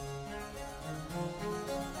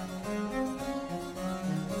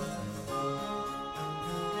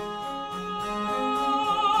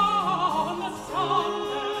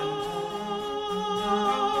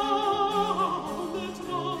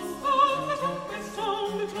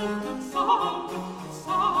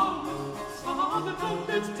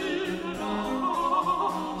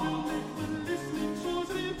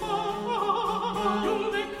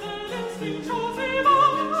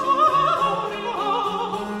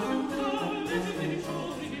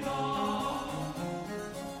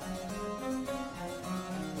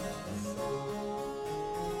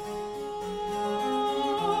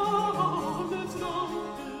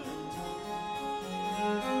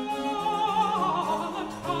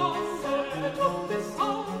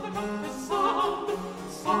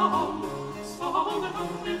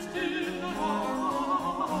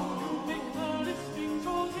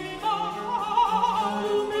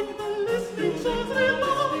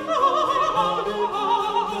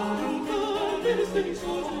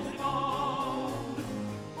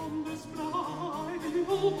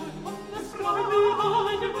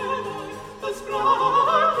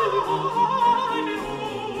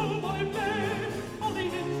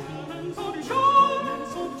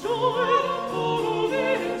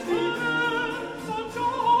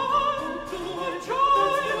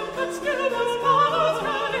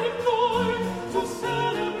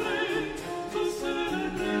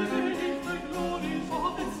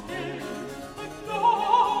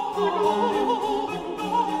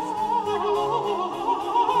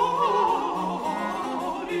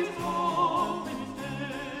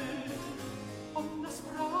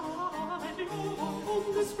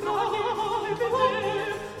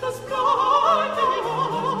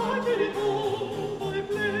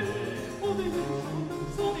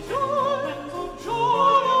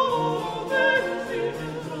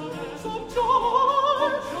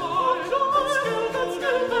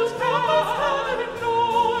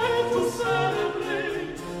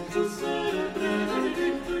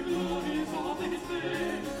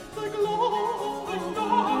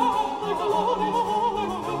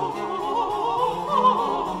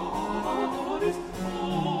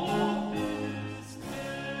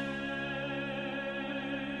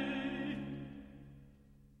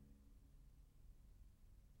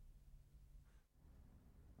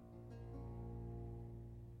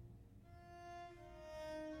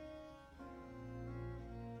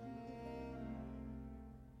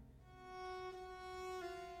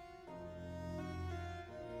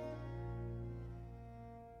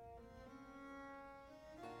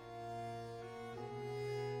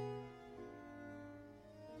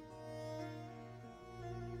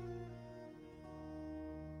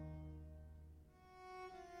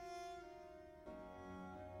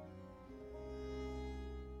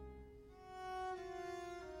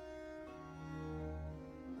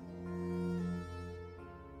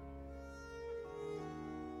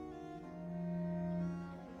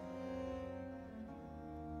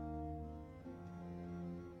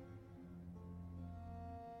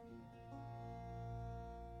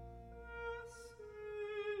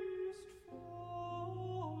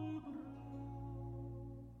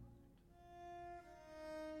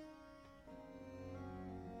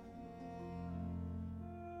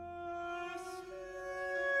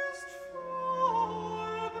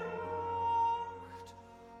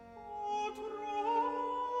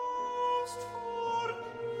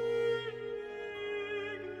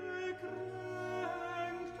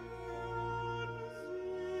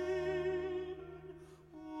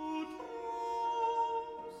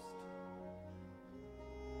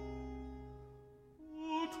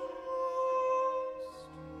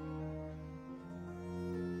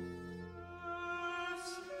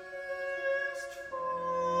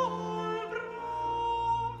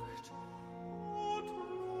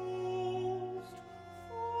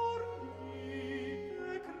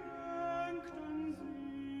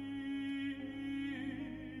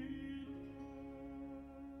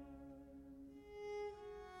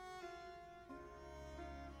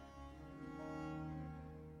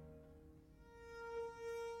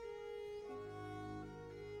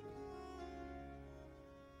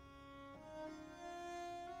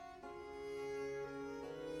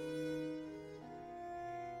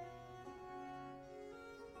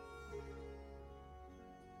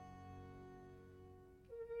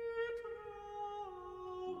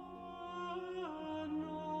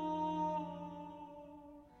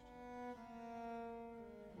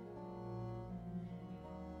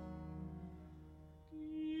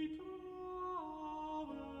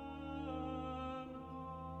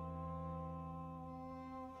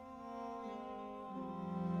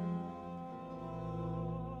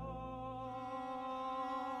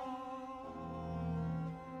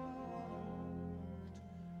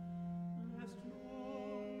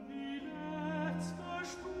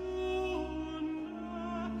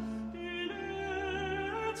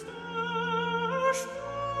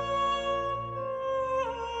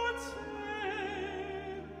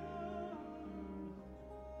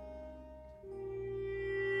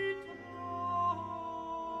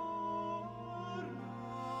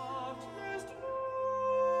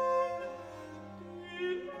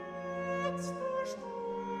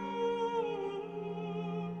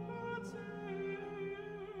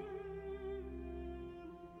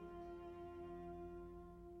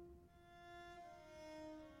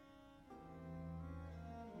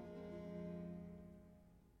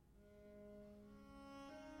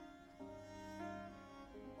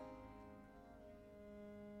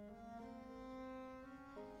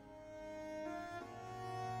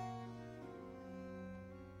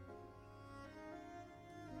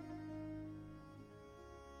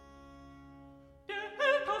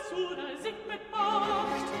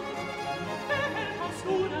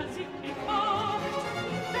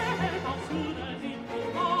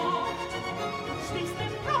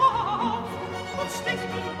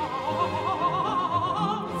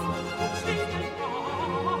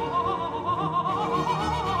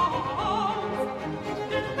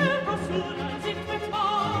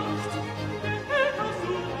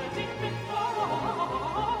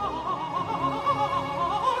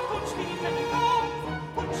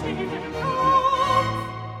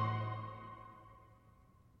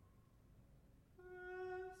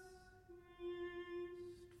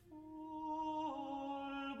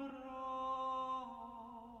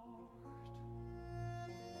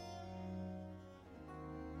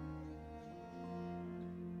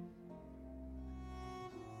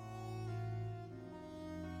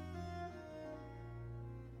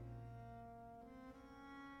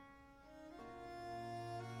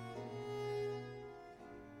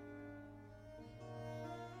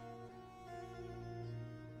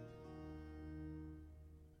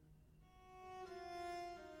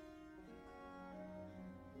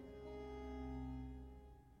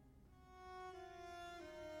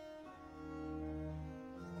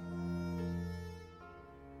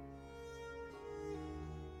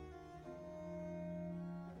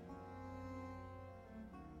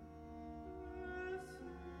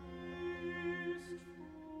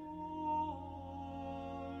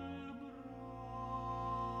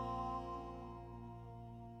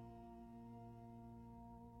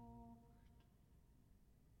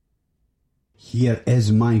 Here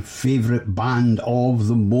is my favourite band of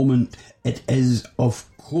the moment. It is, of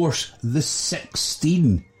course, the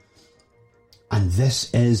 16. And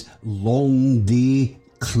this is Long Day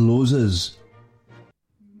Closes.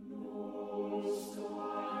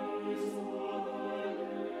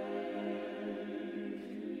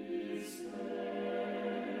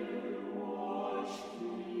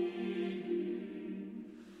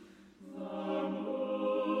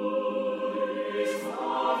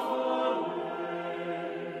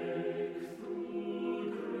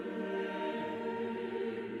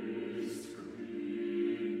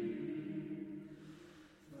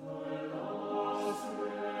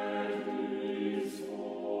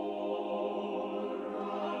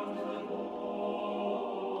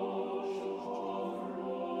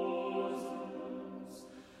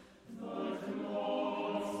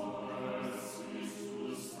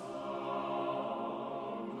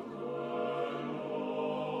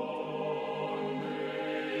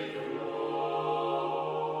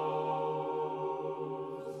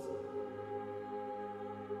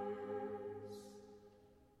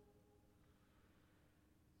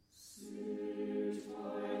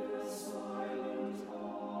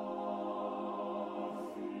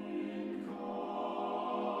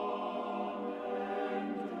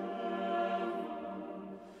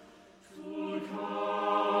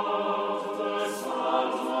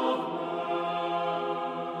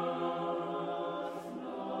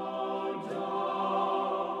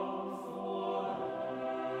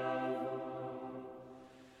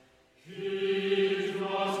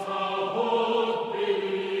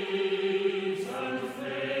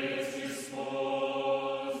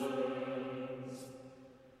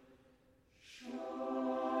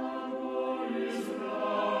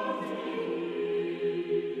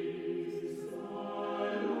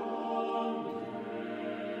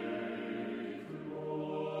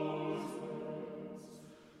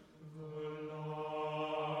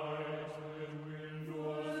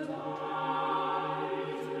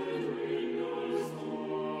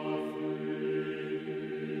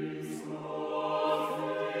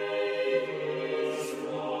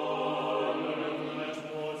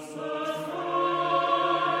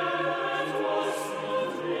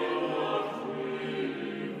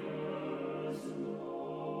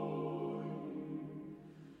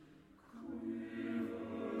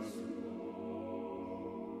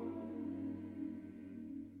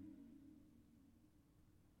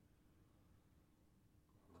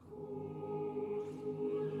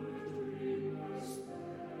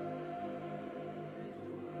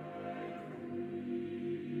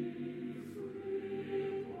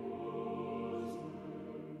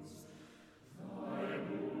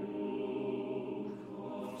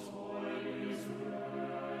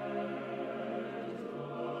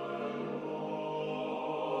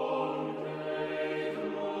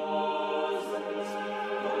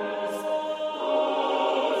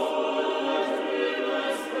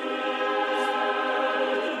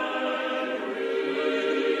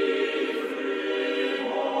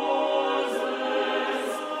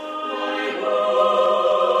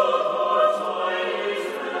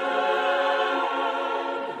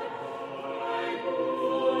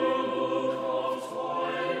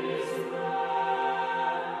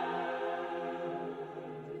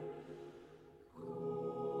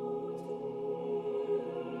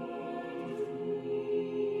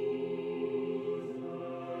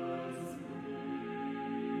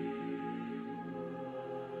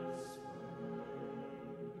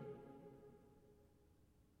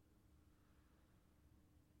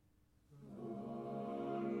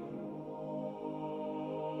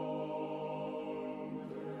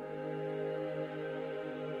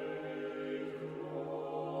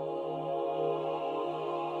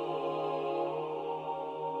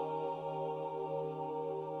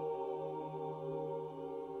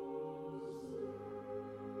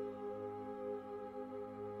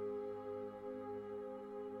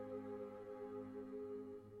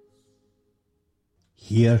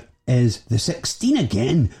 here is the 16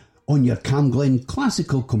 again on your CamGlen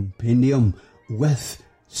Classical Compendium with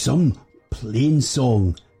some plain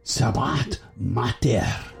song, Sabbat Mater.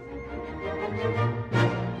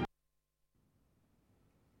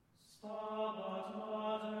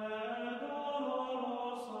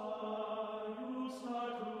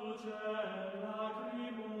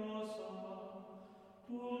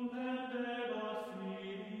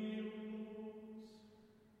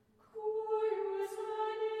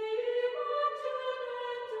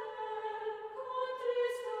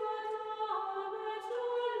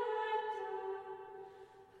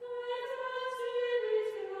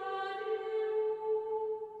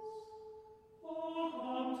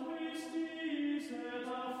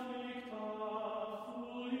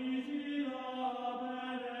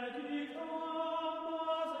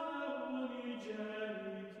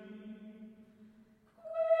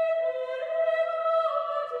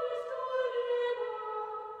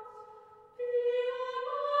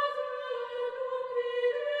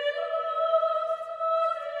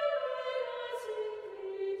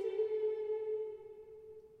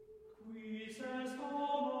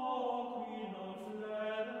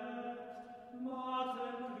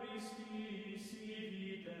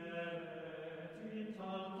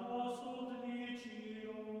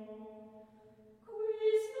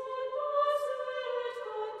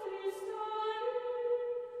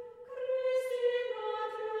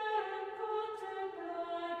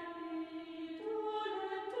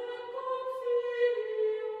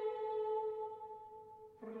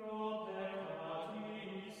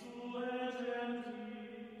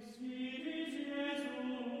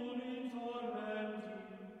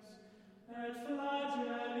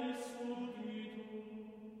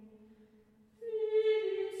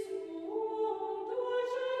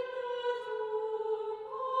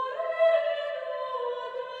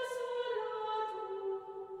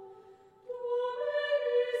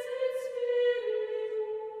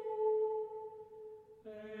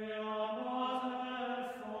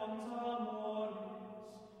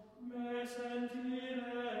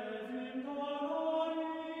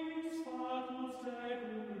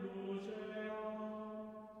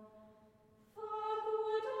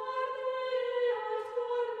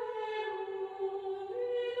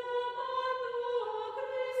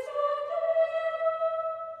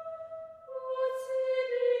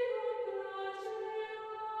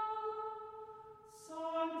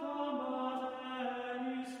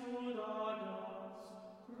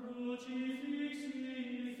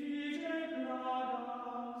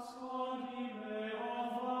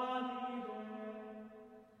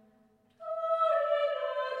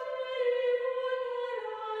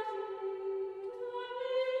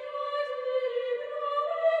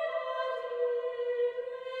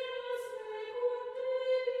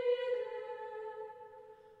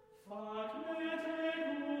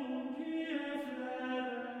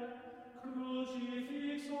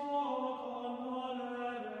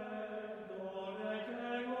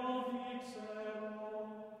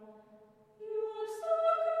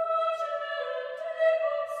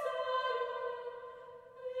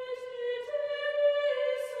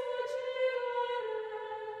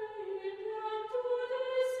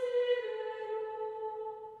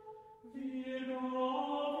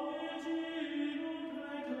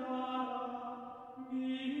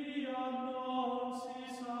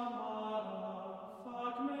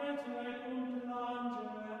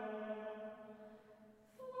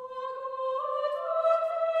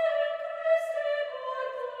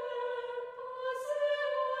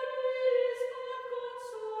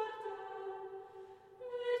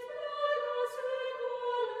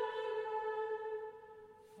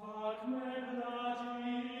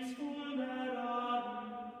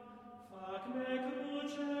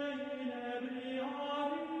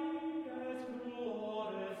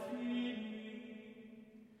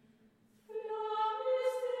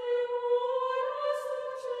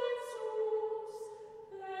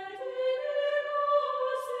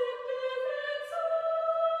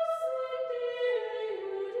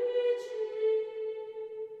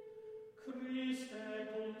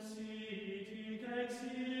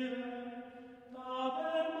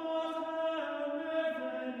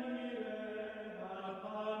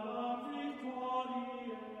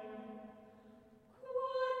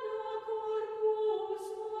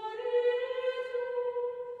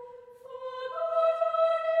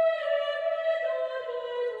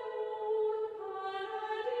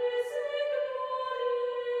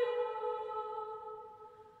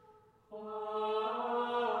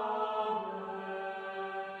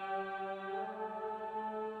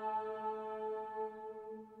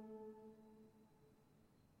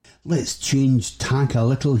 Let's change tack a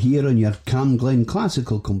little here on your CamGlen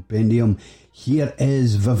Classical Compendium. Here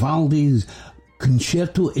is Vivaldi's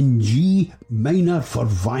Concerto in G minor for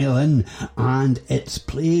violin, and it's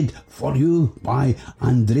played for you by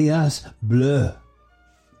Andreas Bleu.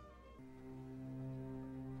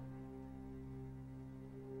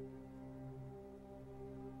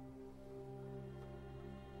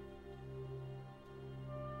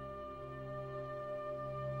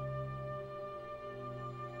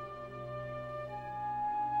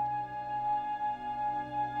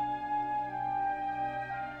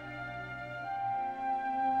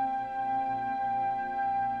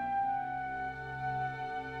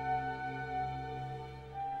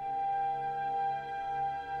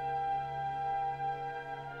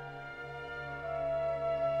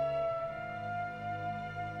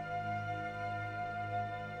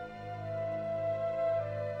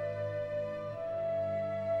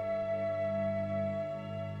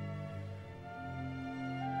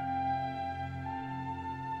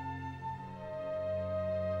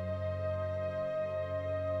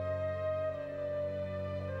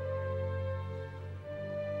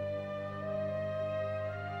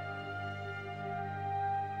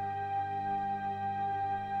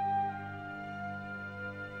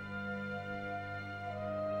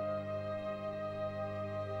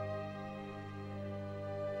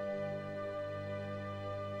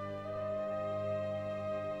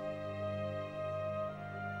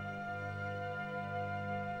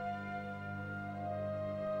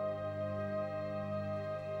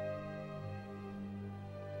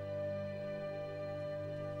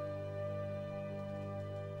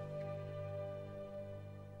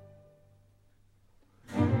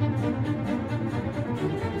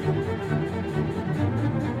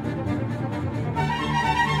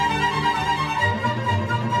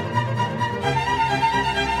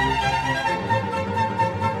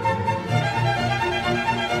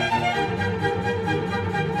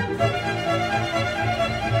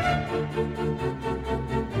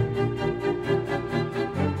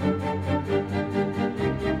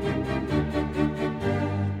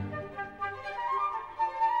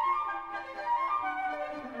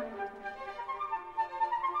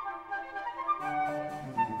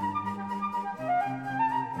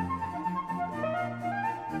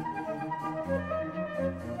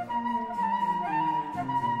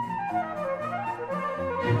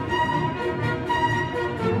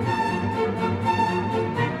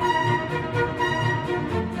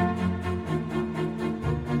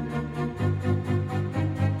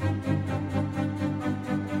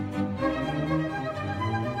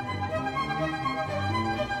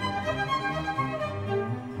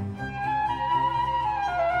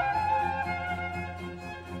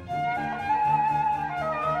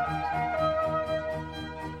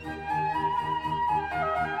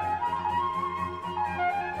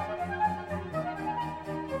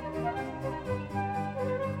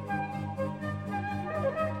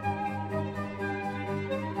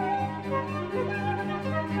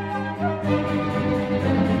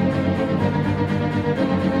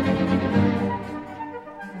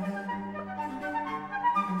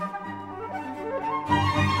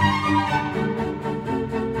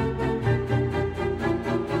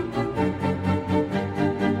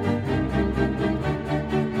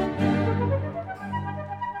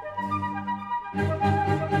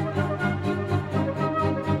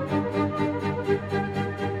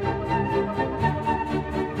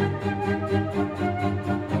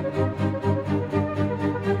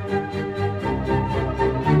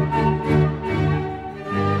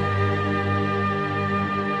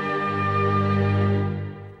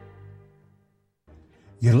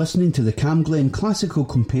 You're listening to the CamGlen Classical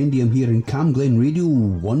Compendium here in CamGlen Radio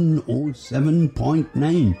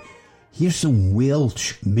 107.9. Here's some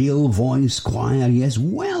Welsh male voice choir. Yes,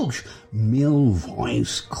 Welsh male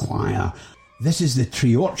voice choir. This is the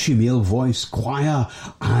Treorchy male voice choir,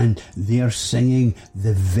 and they're singing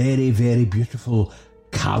the very, very beautiful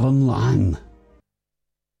Callan Lang.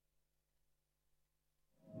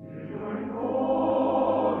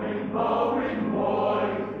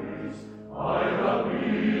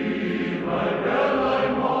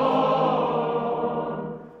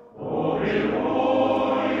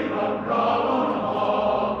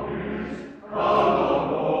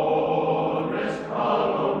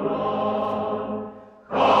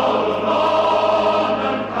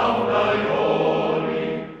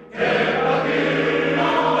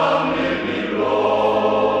 Living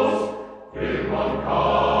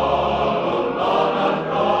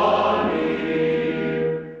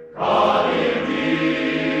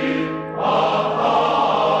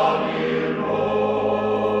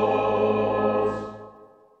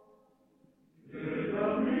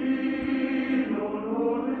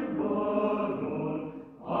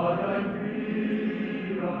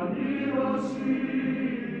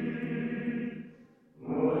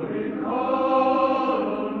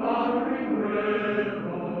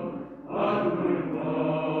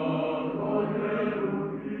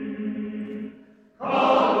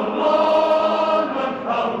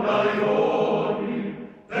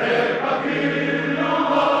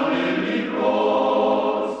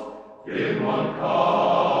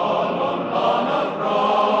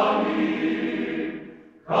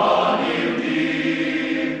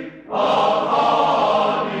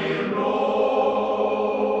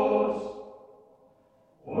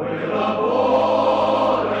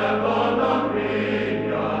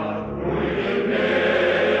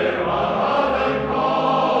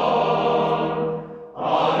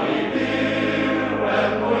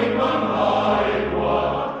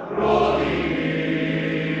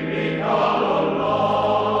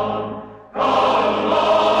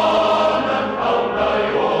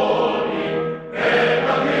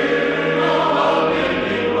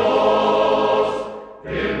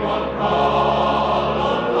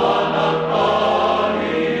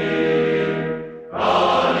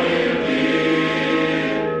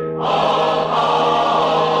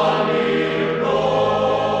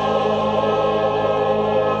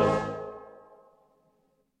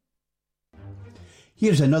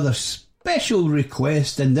here's another special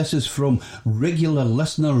request, and this is from regular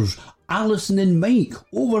listeners Alison and Mike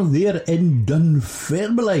over there in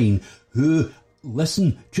Dunfermline, who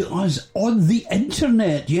listen to us on the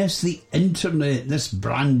internet. Yes, the internet, this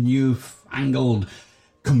brand new fangled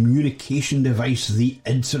communication device, the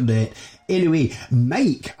internet. Anyway,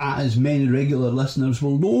 Mike, as many regular listeners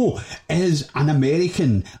will know, is an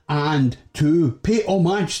American, and to pay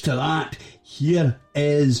homage to that, here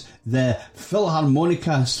is the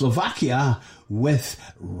Philharmonica Slovakia with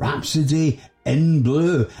Rhapsody in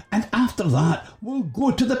Blue. And after that, we'll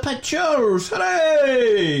go to the pictures.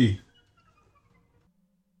 Hooray!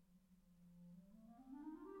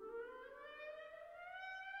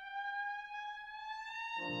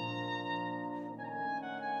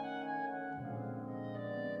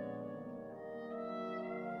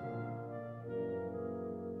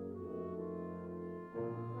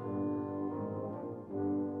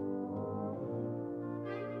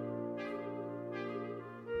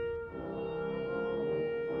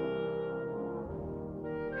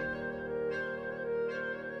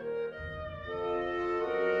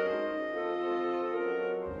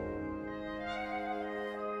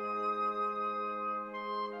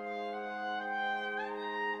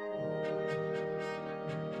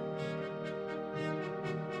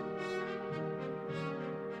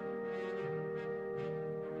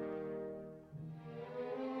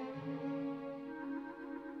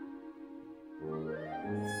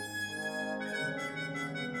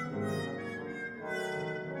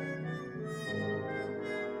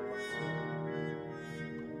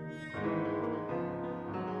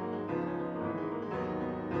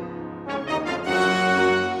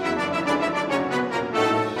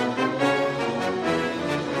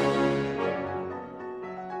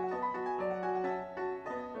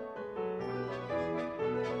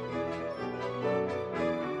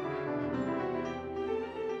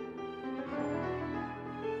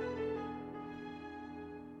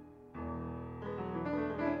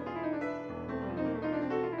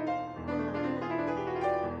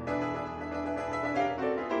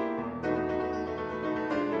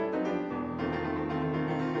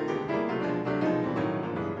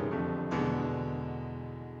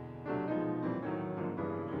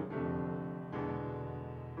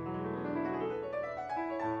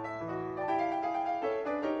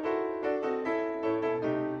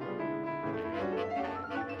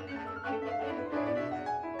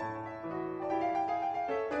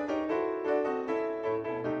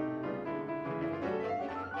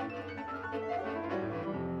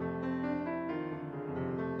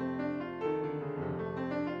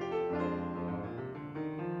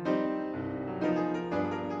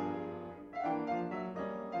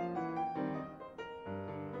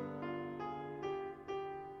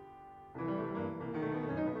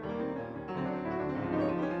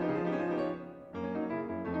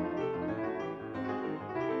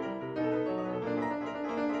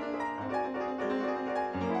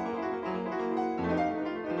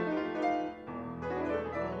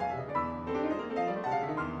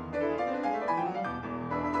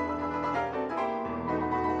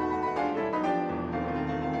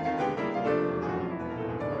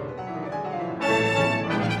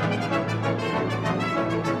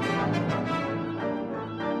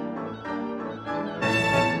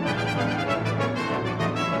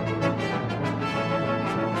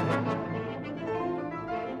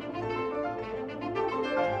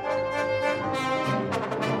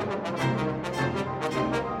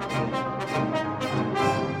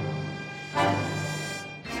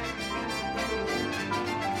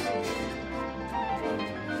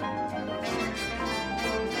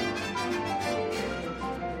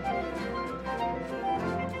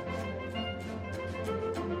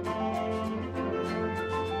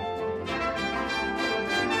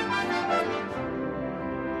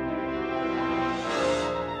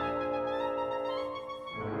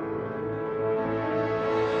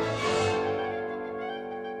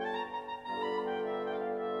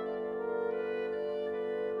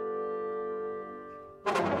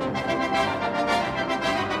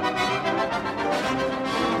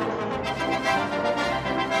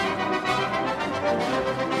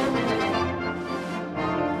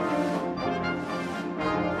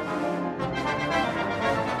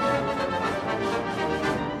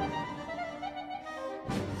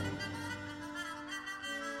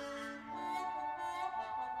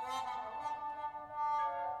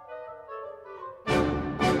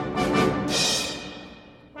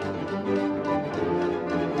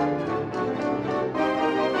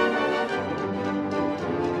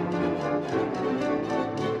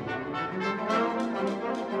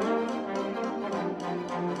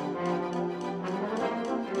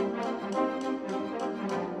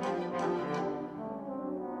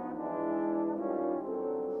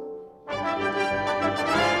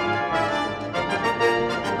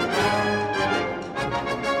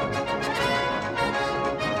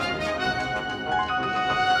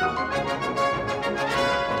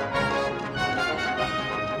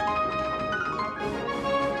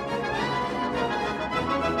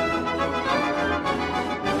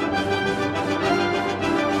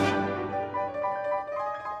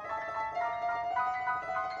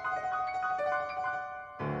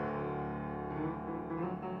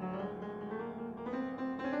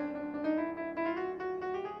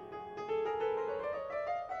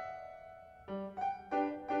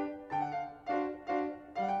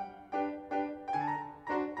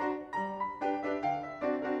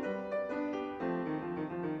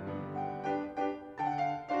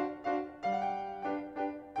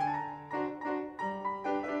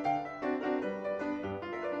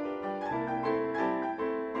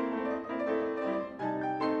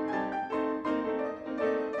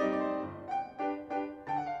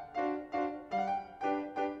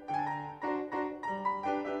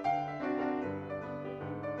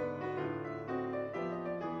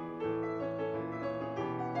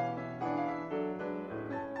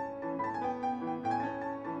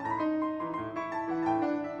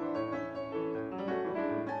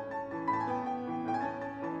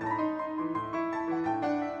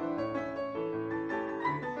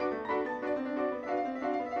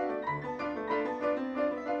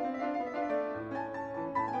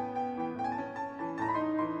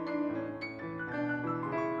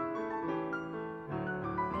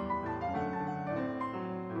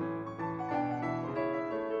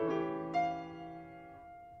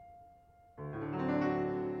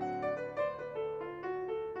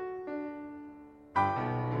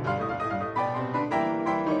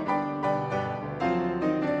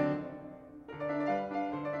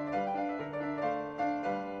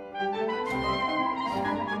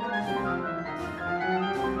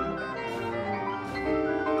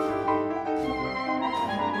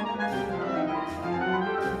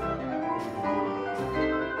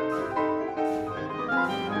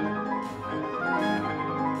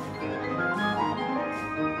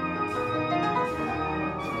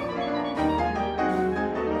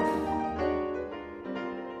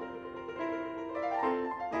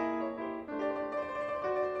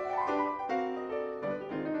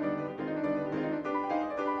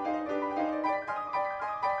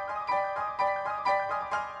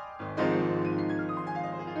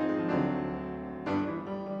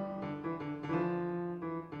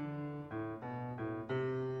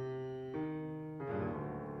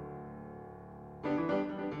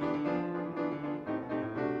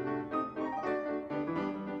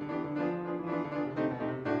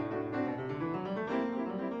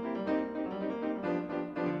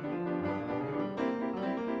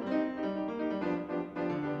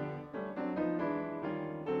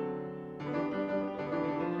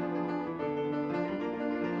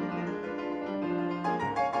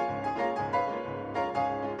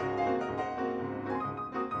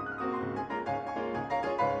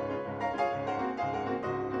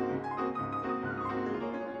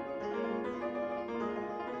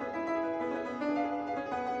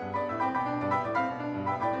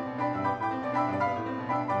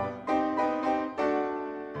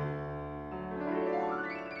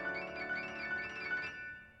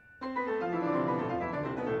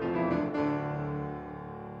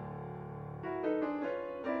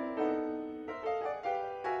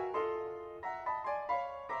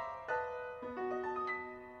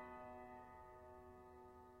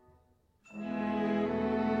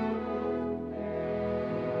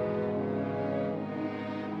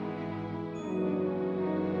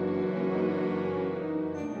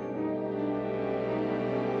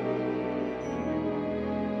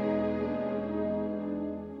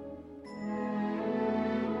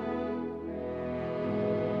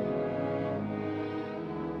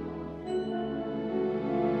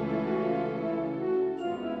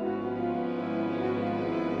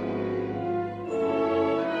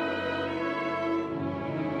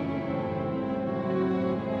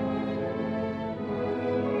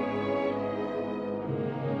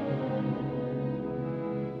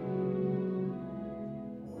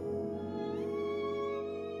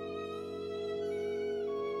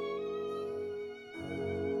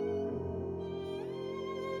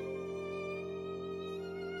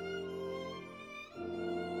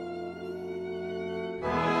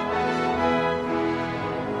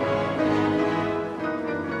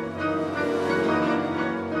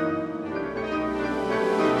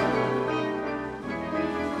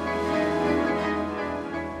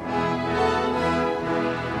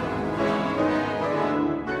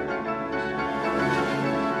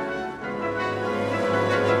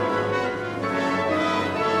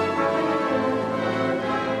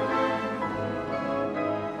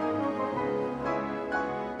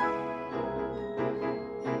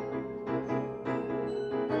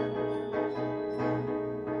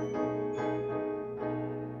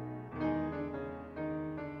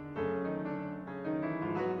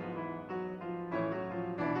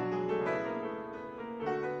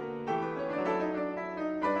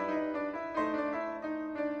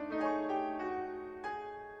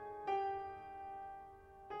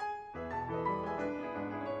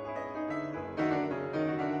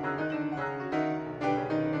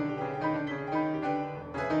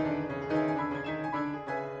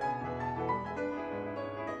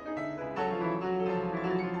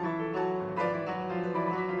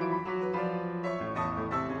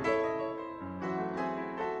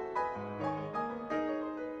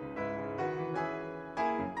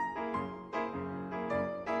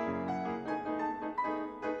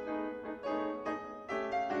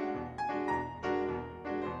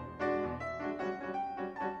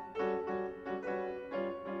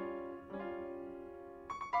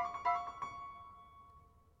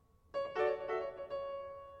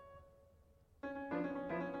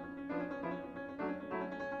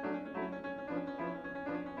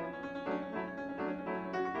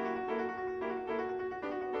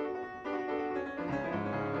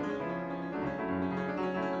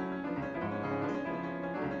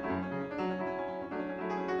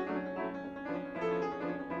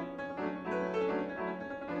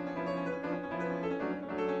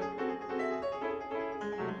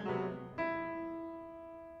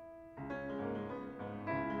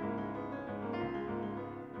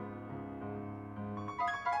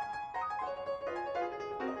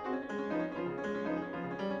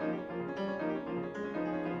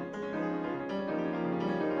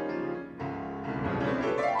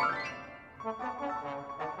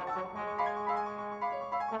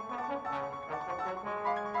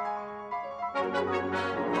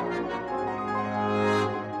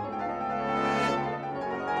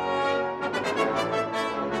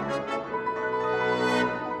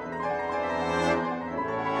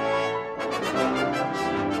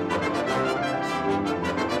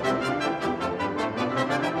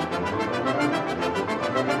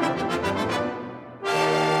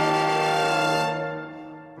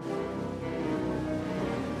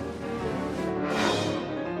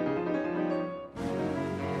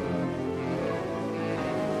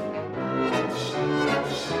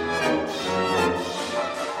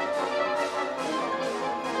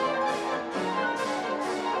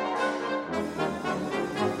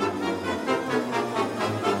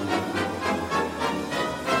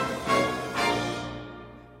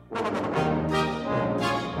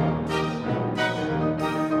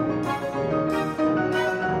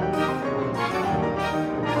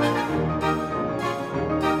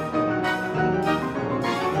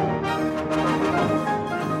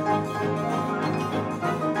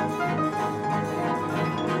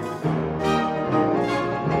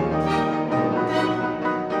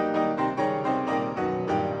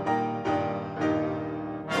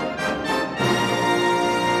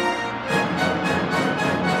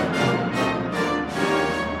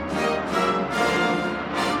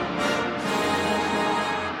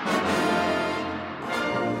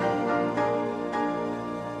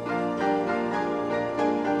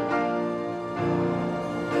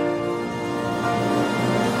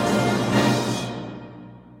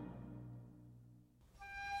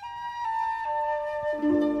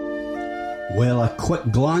 Well, a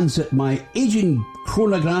quick glance at my aging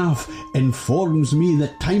chronograph informs me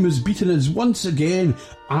that time has beaten us once again,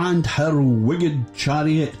 and her winged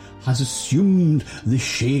chariot has assumed the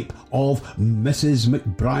shape of Mrs.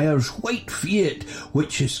 McBriar's white Fiat,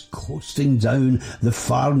 which is coasting down the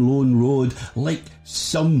Farnlone Road like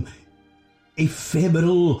some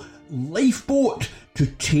ephemeral lifeboat to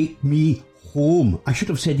take me home. I should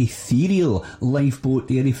have said ethereal lifeboat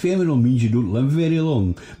there. Ephemeral means you don't live very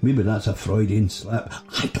long. Maybe that's a Freudian slip.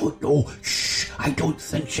 I don't know. Shh, I don't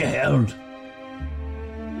think she heard.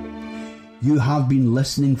 You have been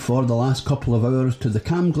listening for the last couple of hours to the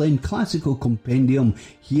CamGlen Classical Compendium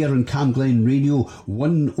here on CamGlen Radio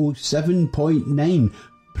 107.9,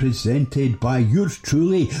 presented by yours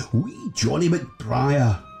truly, wee Johnny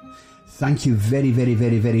McBriar. Thank you very, very,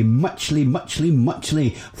 very, very muchly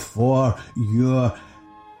for your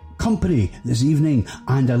company this evening,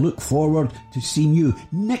 and I look forward to seeing you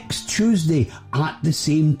next Tuesday at the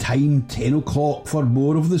same time, 10 o'clock, for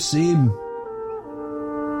more of the same.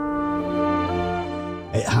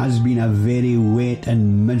 It has been a very wet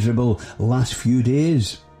and miserable last few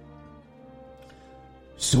days.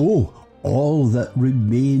 So, all that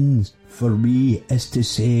remains for me is to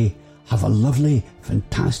say, have a lovely,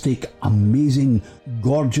 fantastic, amazing,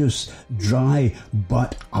 gorgeous, dry,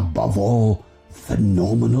 but above all,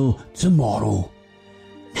 phenomenal tomorrow.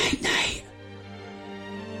 Night night.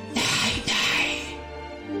 Night night.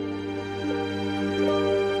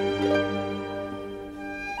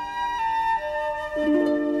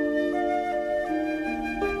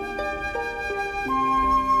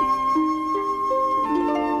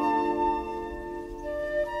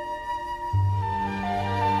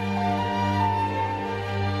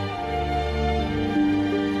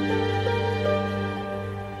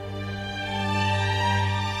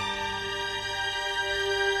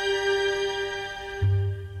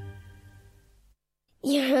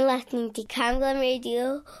 You're listening to CamGlen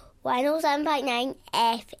Radio 107.9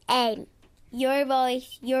 FM. Your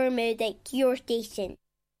voice, your music, your station.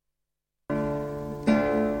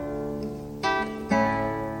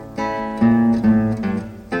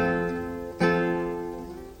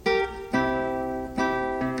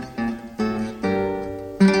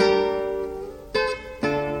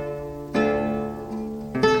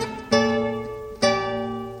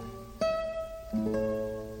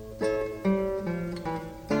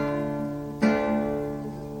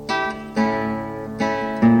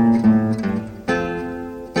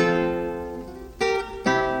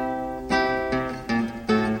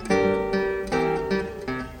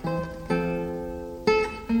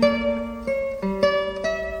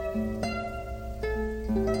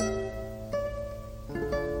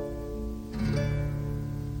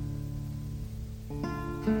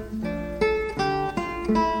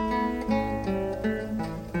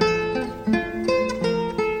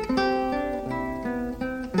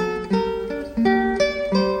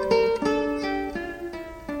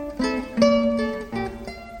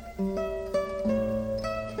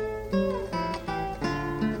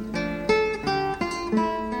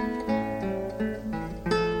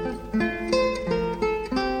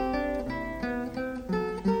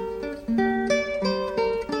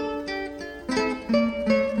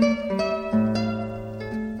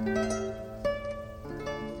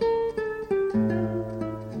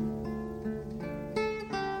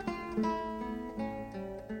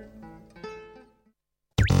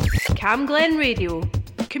 CamGlen Radio.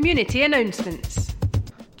 Community announcements.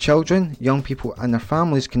 Children, young people and their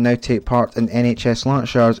families can now take part in NHS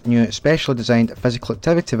Lancashire's new specially designed physical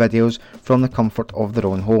activity videos from the comfort of their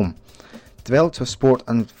own home. Developed with sport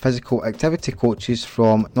and physical activity coaches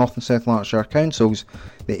from North and South Lancashire councils,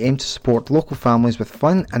 they aim to support local families with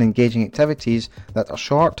fun and engaging activities that are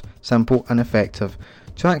short, simple and effective.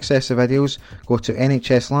 To access the videos, go to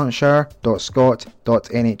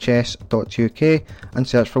nhslancashire.scot.nhs.uk and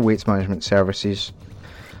search for weights management services.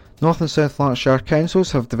 North and South Lancashire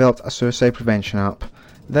councils have developed a suicide prevention app.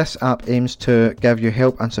 This app aims to give you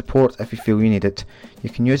help and support if you feel you need it. You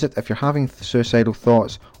can use it if you're having suicidal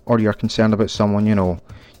thoughts or you're concerned about someone you know.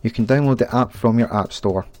 You can download the app from your app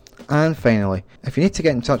store. And finally, if you need to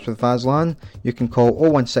get in touch with Vaslan, you can call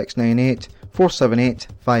 01698 478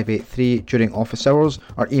 583 during office hours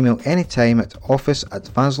or email anytime at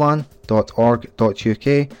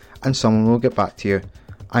office@vaslan.org.uk and someone will get back to you.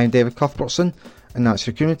 I'm David Cuthbertson and that's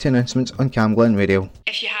your community announcements on CamGlen Radio.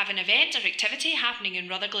 If you have an event or activity happening in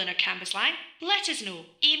Rutherglen or Cambuslang, let us know.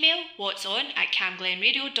 Email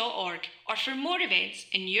whatson@camglenradio.org, or for more events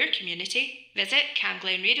in your community, visit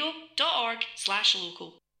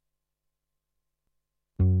camglenradio.org/local.